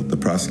Ito, the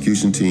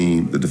prosecution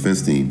team, the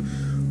defense team,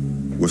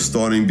 were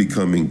starting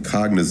becoming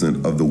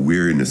cognizant of the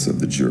weariness of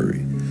the jury,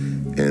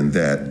 and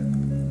that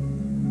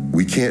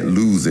we can't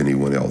lose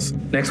anyone else.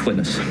 Next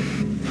witness.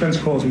 Defense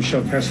calls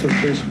Michelle Kessler,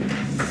 please.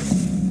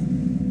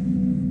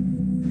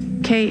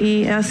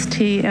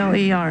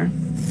 Kestler.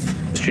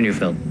 Mr.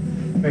 Neufeld.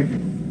 Thank you.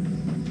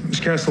 Ms.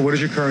 Kessler, what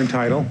is your current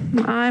title?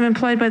 I'm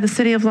employed by the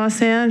City of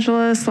Los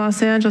Angeles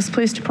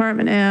Police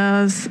Department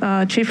as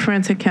Chief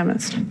Forensic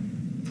Chemist.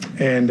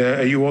 And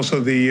are you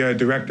also the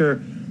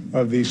director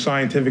of the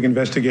Scientific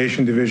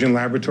Investigation Division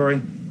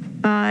Laboratory?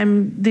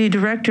 I'm the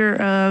director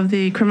of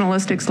the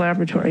Criminalistics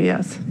Laboratory,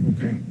 yes.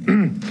 Okay.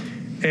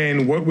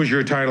 And what was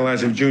your title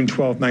as of June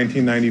 12,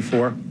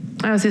 1994?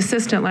 I was the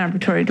assistant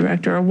laboratory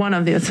director, or one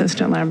of the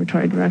assistant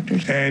laboratory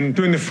directors. And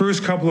during the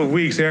first couple of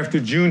weeks after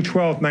June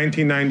 12,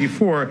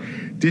 1994,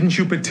 didn't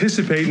you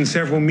participate in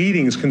several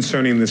meetings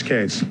concerning this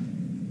case?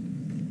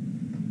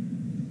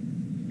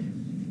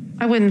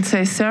 I wouldn't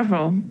say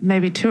several,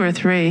 maybe 2 or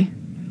 3,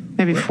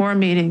 maybe 4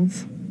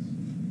 meetings.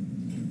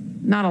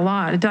 Not a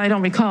lot. I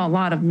don't recall a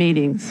lot of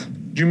meetings.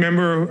 Do you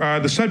remember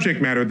the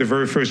subject matter at the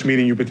very first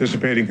meeting you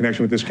participated in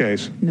connection with this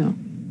case? No.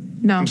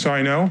 No. I'm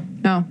sorry, no?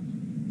 No.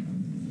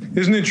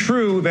 Isn't it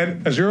true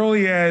that as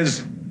early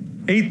as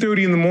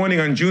 8:30 in the morning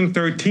on June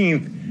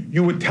 13th,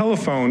 you would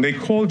telephone, they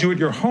called you at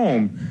your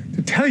home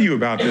to tell you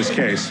about this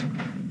case?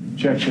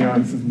 Objection, Your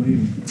Honor, this is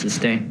leading.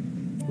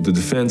 Sustained. The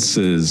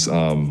defense's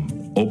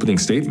opening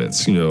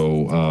statements, hinted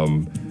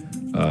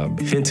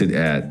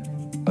at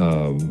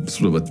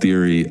sort of a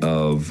theory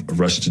of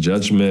rush to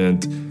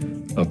judgment,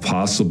 a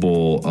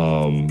possible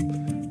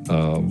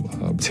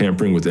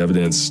tampering with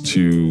evidence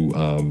to,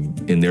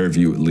 in their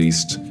view at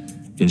least,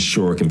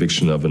 ensure a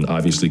conviction of an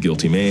obviously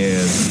guilty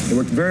man. They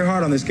worked very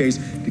hard on this case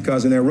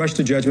because in their rush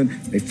to judgment,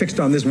 they fixed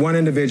on this one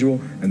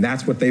individual, and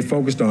that's what they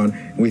focused on,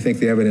 and we think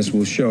the evidence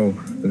will show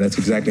that that's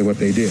exactly what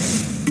they did.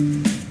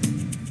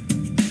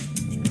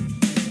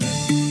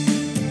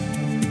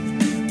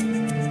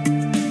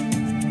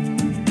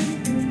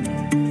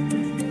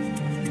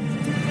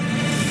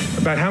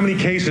 About how many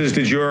cases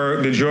did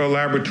your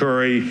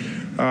laboratory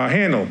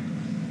handle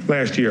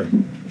last year?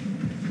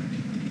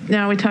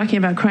 Now, are we talking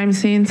about crime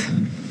scenes?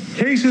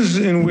 Cases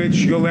in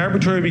which your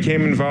laboratory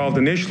became involved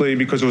initially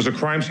because it was a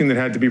crime scene that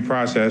had to be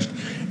processed,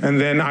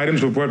 and then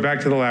items were brought back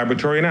to the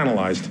laboratory and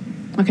analyzed.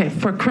 Okay,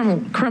 for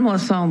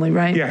criminalists only,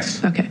 right?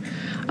 Yes. Okay,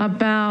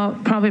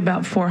 probably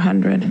about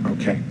 400.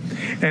 Okay,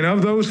 and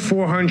of those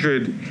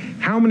 400,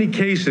 how many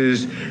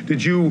cases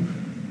did you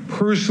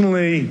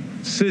personally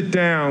sit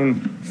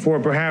down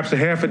for perhaps a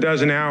half a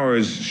dozen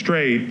hours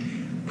straight,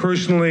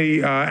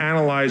 personally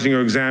analyzing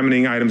or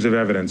examining items of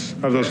evidence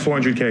of those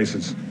 400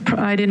 cases?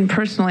 I didn't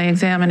personally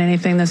examine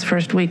anything this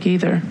first week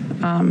either.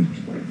 I'm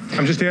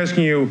just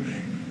asking you,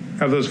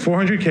 of those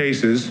 400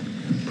 cases,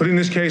 putting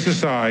this case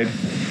aside,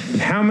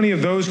 how many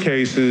of those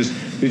cases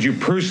did you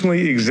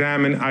personally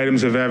examine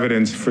items of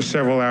evidence for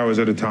several hours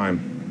at a time?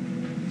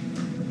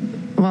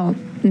 Well,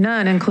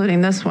 none,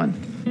 including this one.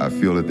 I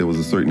feel that there was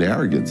a certain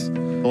arrogance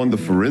on the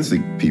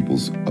forensic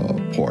people's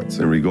parts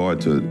in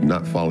regard to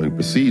not following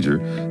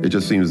procedure. It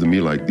just seems to me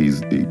like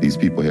these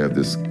people have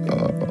this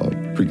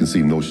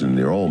preconceived notion in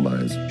their own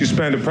minds. You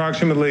spent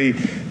approximately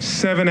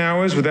 7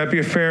 hours, would that be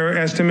a fair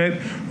estimate,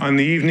 on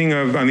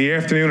the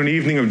afternoon and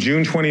evening of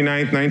June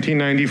 29th,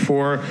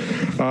 1994,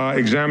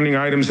 examining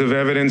items of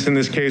evidence in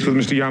this case with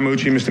Mr.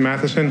 Yamuchi, Mr.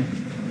 Matheson?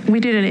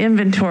 We did an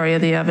inventory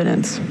of the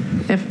evidence,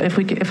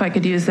 if I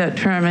could use that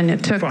term, and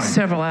it took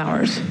several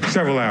hours.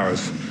 Several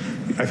hours.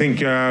 I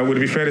think, would it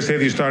be fair to say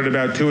that you started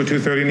about 2 or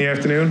 2:30 in the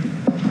afternoon?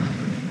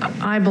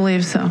 I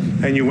believe so.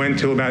 And you went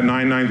till about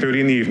 9:30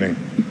 in the evening?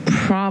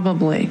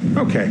 Probably.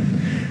 Okay.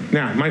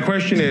 Now, my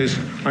question is,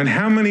 on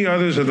how many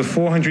others of the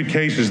 400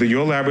 cases that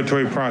your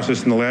laboratory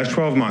processed in the last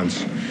 12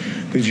 months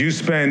did you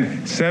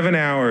spend 7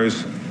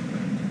 hours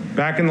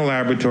back in the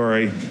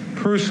laboratory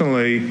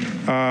personally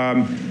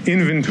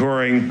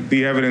inventorying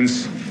the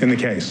evidence in the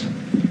case?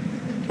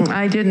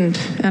 I didn't.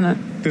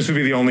 This would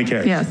be the only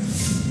case?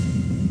 Yes.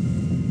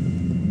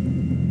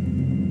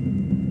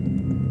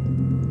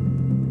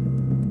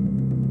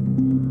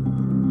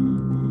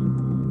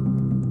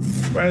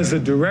 As the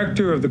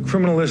director of the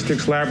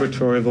Criminalistics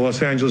Laboratory of the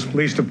Los Angeles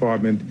Police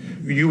Department,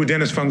 you were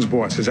Dennis Fung's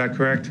boss, is that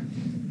correct?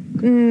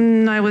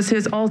 I was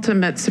his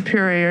ultimate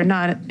superior,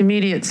 not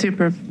immediate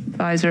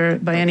supervisor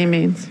by any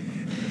means.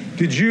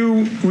 Did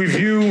you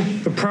review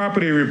the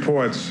property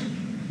reports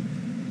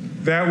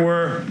that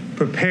were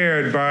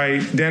prepared by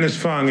Dennis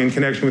Fung in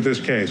connection with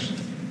this case?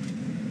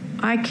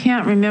 I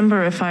can't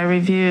remember if I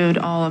reviewed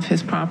all of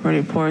his property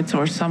reports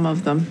or some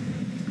of them.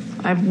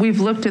 We've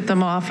looked at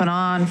them off and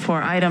on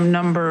for item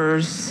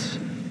numbers,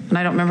 and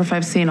I don't remember if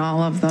I've seen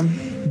all of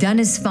them.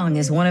 Dennis Fung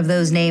is one of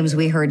those names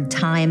we heard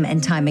time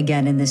and time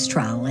again in this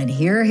trial, and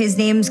here his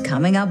name's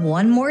coming up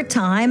one more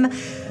time.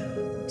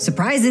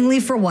 Surprisingly,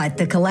 for what?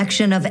 The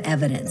collection of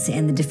evidence,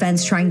 and the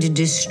defense trying to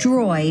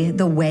destroy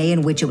the way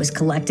in which it was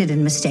collected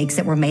and mistakes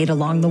that were made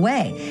along the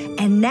way.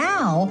 And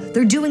now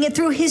they're doing it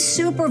through his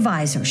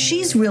supervisor.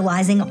 She's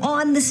realizing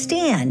on the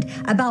stand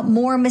about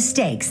more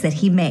mistakes that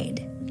he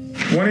made.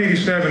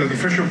 187 of the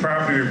official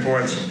property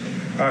reports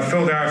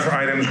filled out for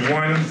items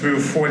 1 through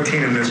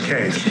 14 in this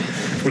case,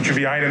 which would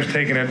be items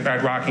taken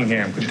at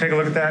Rockingham. Could you take a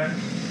look at that?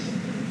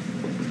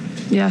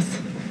 Yes.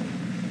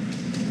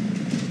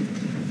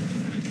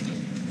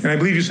 And I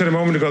believe you said a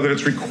moment ago that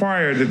it's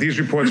required that these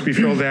reports be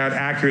filled out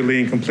accurately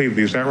and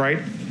completely. Is that right?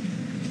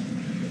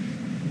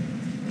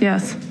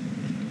 Yes.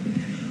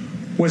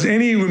 Was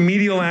any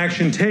remedial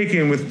action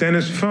taken with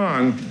Dennis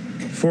Fung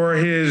for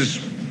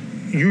his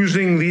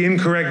using the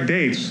incorrect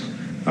dates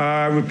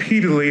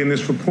repeatedly in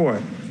this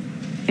report?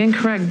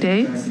 Incorrect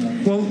dates?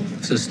 Well,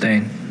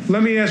 Sustained.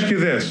 Let me ask you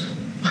this.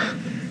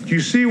 Do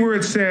you see where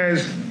it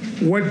says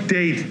what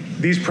date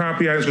these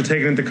property items were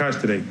taken into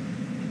custody?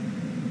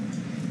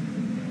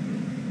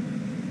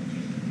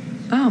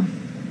 Oh,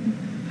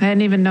 I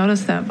hadn't even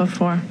noticed that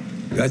before.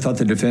 I thought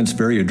the defense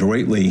very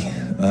adroitly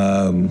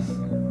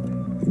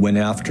went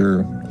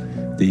after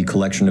the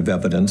collection of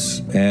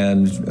evidence,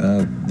 and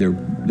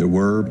there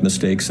were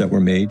mistakes that were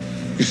made.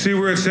 You see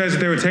where it says that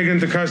they were taken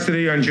into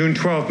custody on June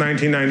 12th,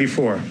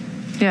 1994?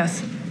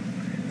 Yes.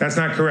 That's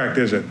not correct,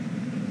 is it?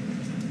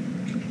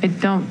 I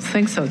don't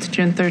think so. It's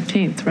June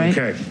 13th, right?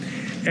 Okay.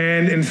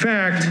 And in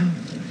fact,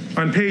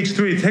 on page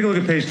 3, take a look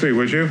at page 3,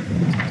 would you?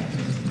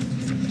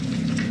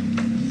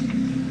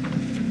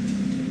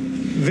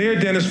 There,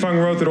 Dennis Fung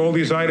wrote that all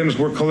these items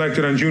were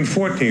collected on June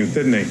 14th,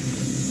 didn't he?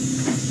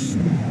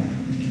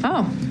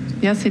 Oh,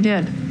 yes, he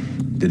did.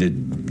 Did it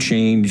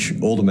change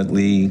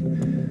ultimately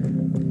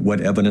what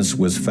evidence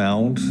was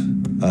found?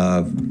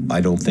 I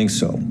don't think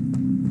so.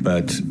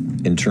 But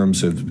in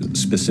terms of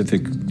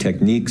specific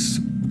techniques,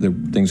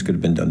 things could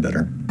have been done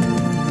better.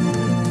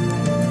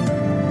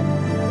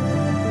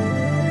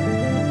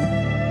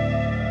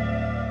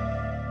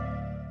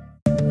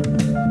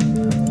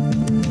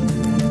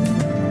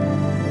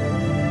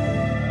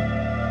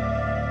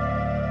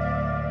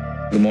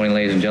 Good morning,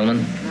 ladies and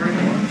gentlemen.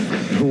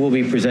 Who will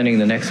be presenting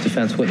the next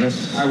defense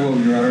witness? I will,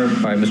 Your Honor.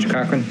 All right, Mr.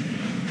 Cochran.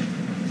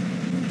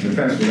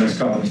 Defense witness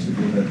call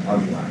Mr.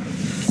 Aguilar.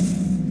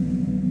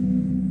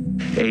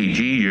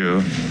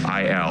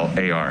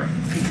 Aguilar.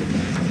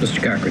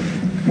 Mr. Cochran.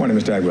 Good morning,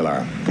 Mr.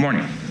 Aguilar. Good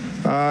morning.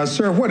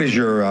 Sir, what is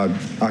your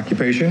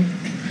occupation?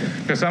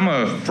 Yes, I'm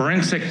a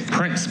forensic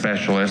print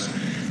specialist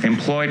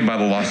employed by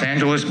the Los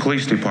Angeles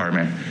Police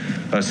Department,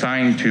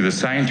 assigned to the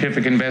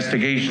Scientific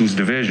Investigations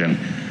Division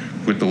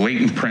with the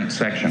latent print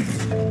section.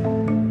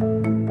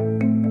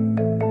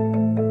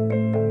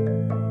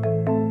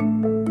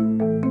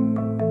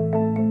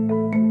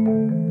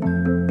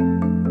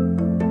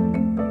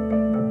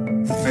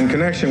 In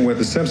connection with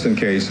the Simpson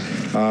case,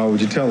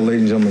 would you tell the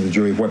ladies and gentlemen of the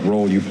jury what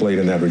role you played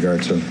in that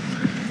regard, sir?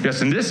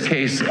 Yes, in this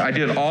case, I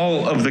did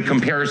all of the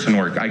comparison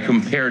work. I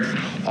compared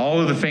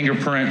all of the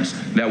fingerprints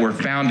that were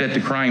found at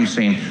the crime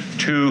scene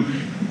to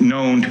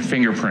known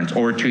fingerprints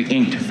or to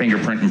inked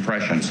fingerprint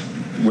impressions.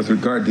 With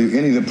regard to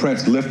any of the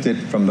prints lifted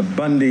from the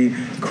Bundy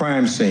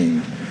crime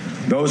scene,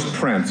 those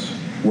prints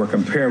were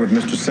compared with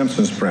Mr.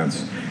 Simpson's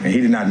prints, and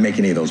he did not make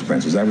any of those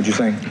prints. Is that what you're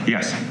saying?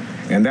 Yes.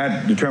 And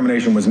that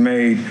determination was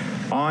made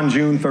on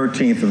June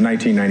 13th of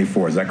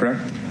 1994. Is that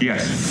correct?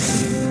 Yes.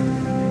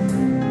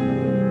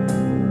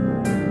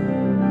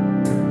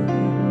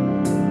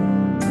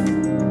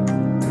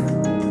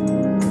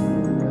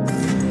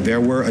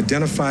 There were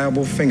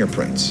identifiable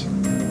fingerprints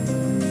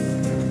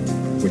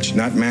which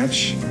not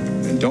match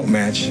and don't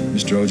match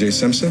Mr. O.J.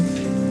 Simpson,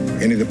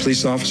 any of the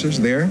police officers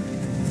there.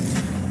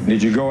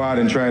 Did you go out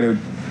and try to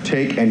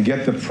take and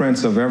get the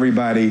prints of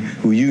everybody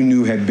who you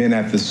knew had been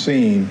at the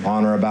scene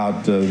on or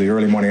about the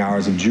early morning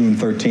hours of June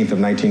 13th of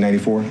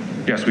 1994?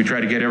 Yes, we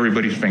tried to get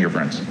everybody's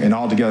fingerprints. And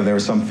altogether, there were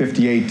some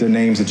 58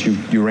 names that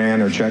you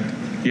ran or checked?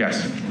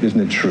 Yes.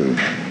 Isn't it true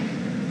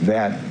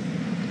that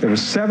there were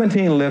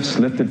 17 lifts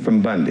lifted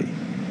from Bundy?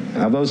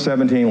 Of those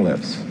 17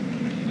 lifts,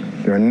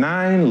 there are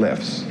 9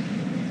 lifts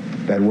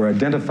that were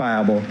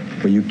identifiable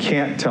where you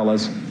can't tell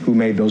us who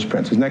made those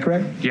prints. Isn't that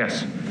correct?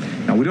 Yes.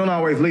 Now, we don't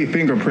always leave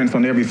fingerprints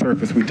on every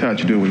surface we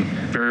touch, do we?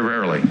 Very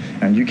rarely.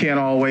 And you can't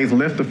always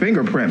lift a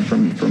fingerprint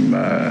from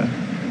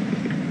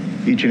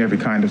each and every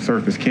kind of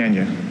surface, can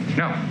you?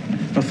 No.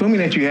 Assuming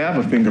that you have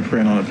a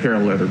fingerprint on a pair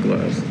of leather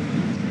gloves,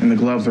 and the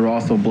gloves are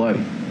also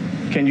bloody,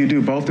 can you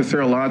do both the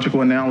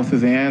serological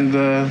analysis and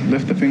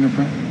lift the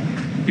fingerprint?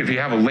 If you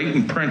have a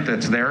latent print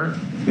that's there,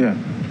 yeah,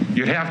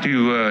 you'd have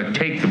to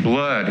take the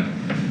blood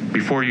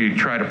before you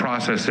try to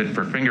process it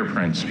for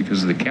fingerprints,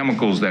 because the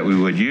chemicals that we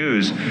would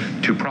use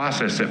to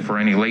process it for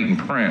any latent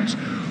prints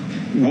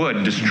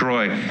would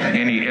destroy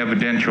any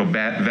evidential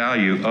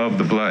value of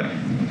the blood.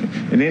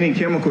 And any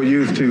chemical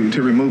used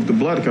to remove the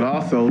blood could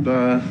also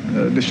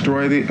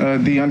destroy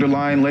the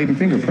underlying latent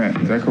fingerprint.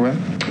 Is that correct?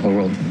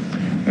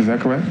 Is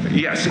that correct?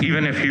 Yes,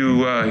 even if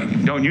you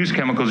don't use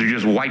chemicals, you're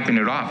just wiping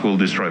it off will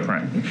destroy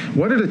print.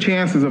 What are the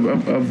chances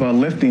of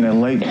lifting a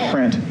latent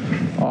print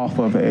off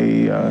of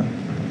a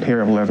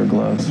pair of leather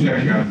gloves?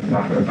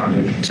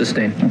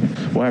 Sustained.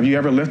 Well, have you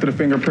ever lifted a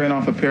fingerprint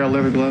off a pair of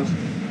leather gloves?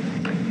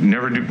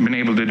 Never been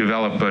able to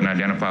develop an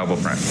identifiable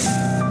print.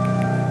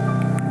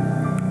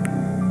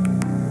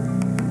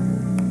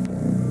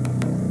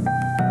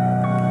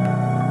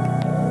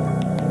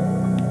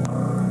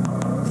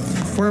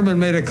 Fuhrman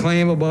made a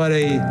claim about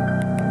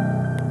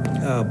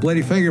a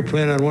bloody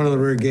fingerprint on one of the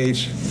rear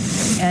gates.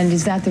 And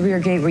is that the rear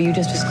gate where you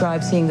just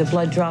described seeing the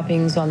blood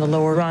droppings on the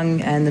lower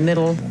rung and the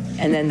middle,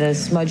 and then the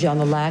smudge on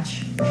the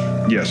latch?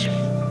 Yes.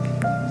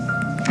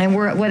 And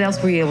what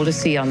else were you able to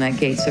see on that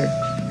gate, sir?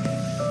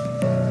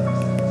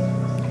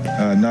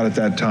 Not at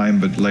that time,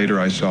 but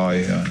later I saw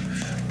a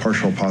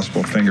partial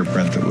possible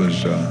fingerprint that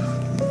was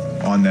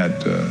on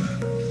that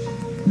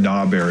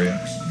knob area.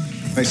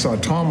 I saw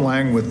Tom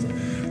Lang with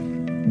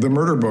the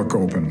murder book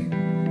open.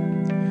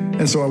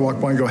 And so I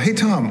walked by and go, hey,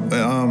 Tom,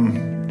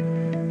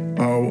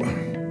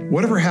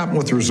 whatever happened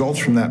with the results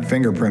from that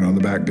fingerprint on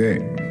the back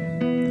gate?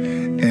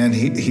 And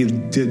he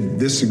did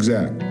this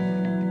exact.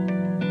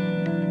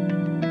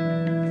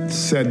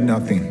 Said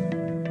nothing.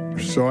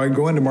 So I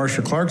go into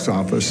Marcia Clark's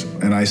office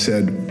and I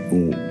said,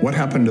 well, what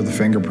happened to the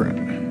fingerprint?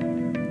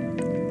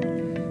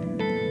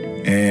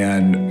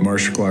 And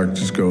Marcia Clark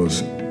just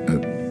goes,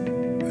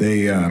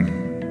 they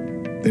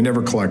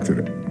never collected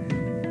it.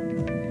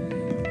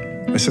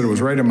 I said, it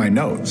was right in my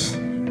notes.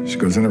 She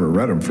goes, I never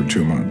read them for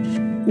 2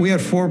 months. We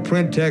had 4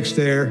 print techs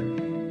there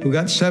who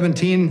got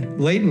 17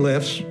 latent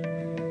lifts,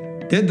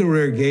 did the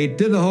rear gate,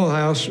 did the whole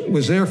house,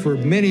 was there for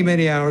many,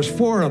 many hours,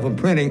 4 of them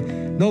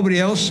printing. Nobody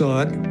else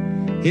saw it.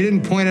 He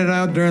didn't point it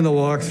out during the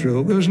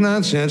walkthrough. It was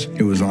nonsense.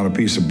 It was on a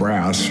piece of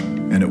brass,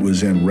 and it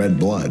was in red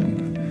blood.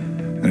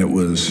 And it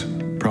was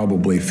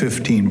probably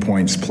 15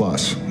 points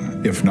plus,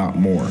 if not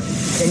more.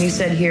 Then you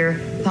said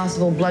here,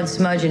 possible blood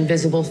smudge and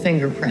visible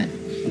fingerprint.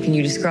 Can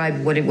you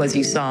describe what it was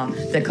you saw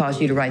that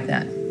caused you to write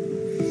that?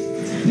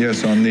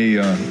 Yes, on the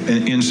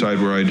inside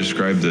where I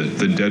described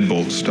the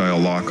deadbolt style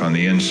lock on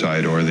the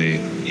inside, or the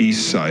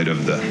east side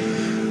of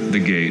the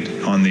gate,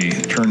 on the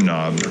turn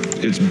knob,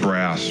 it's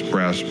brass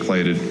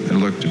plated. It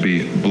looked to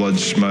be blood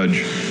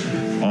smudge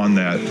on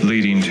that,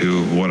 leading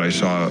to what I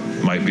saw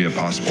might be a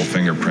possible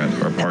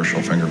fingerprint or a partial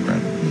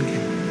fingerprint.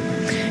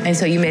 And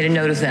so you made a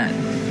note of that?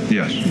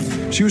 Yes.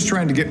 She was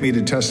trying to get me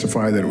to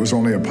testify that it was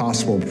only a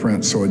possible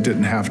print, so it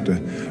didn't have to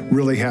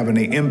really have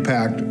any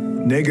impact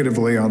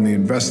negatively on the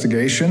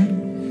investigation,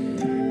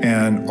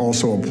 and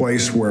also a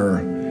place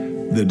where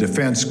the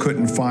defense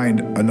couldn't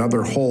find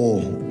another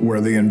hole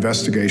where the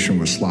investigation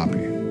was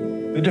sloppy.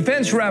 The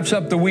defense wraps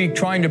up the week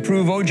trying to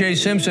prove O.J.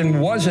 Simpson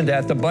wasn't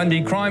at the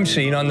Bundy crime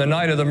scene on the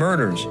night of the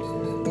murders.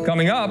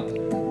 Coming up,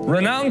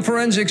 renowned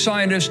forensic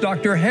scientist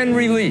Dr.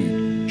 Henry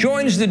Lee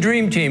joins the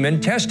Dream Team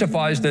and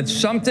testifies that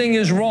something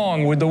is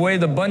wrong with the way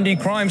the Bundy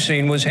crime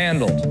scene was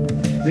handled.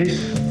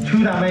 This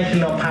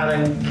two-dimensional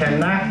pattern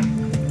cannot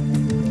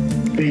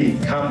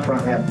come from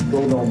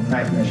abnormal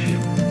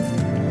magnitude.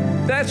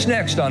 That's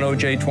next on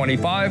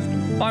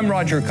OJ25. I'm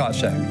Roger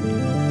Cossack.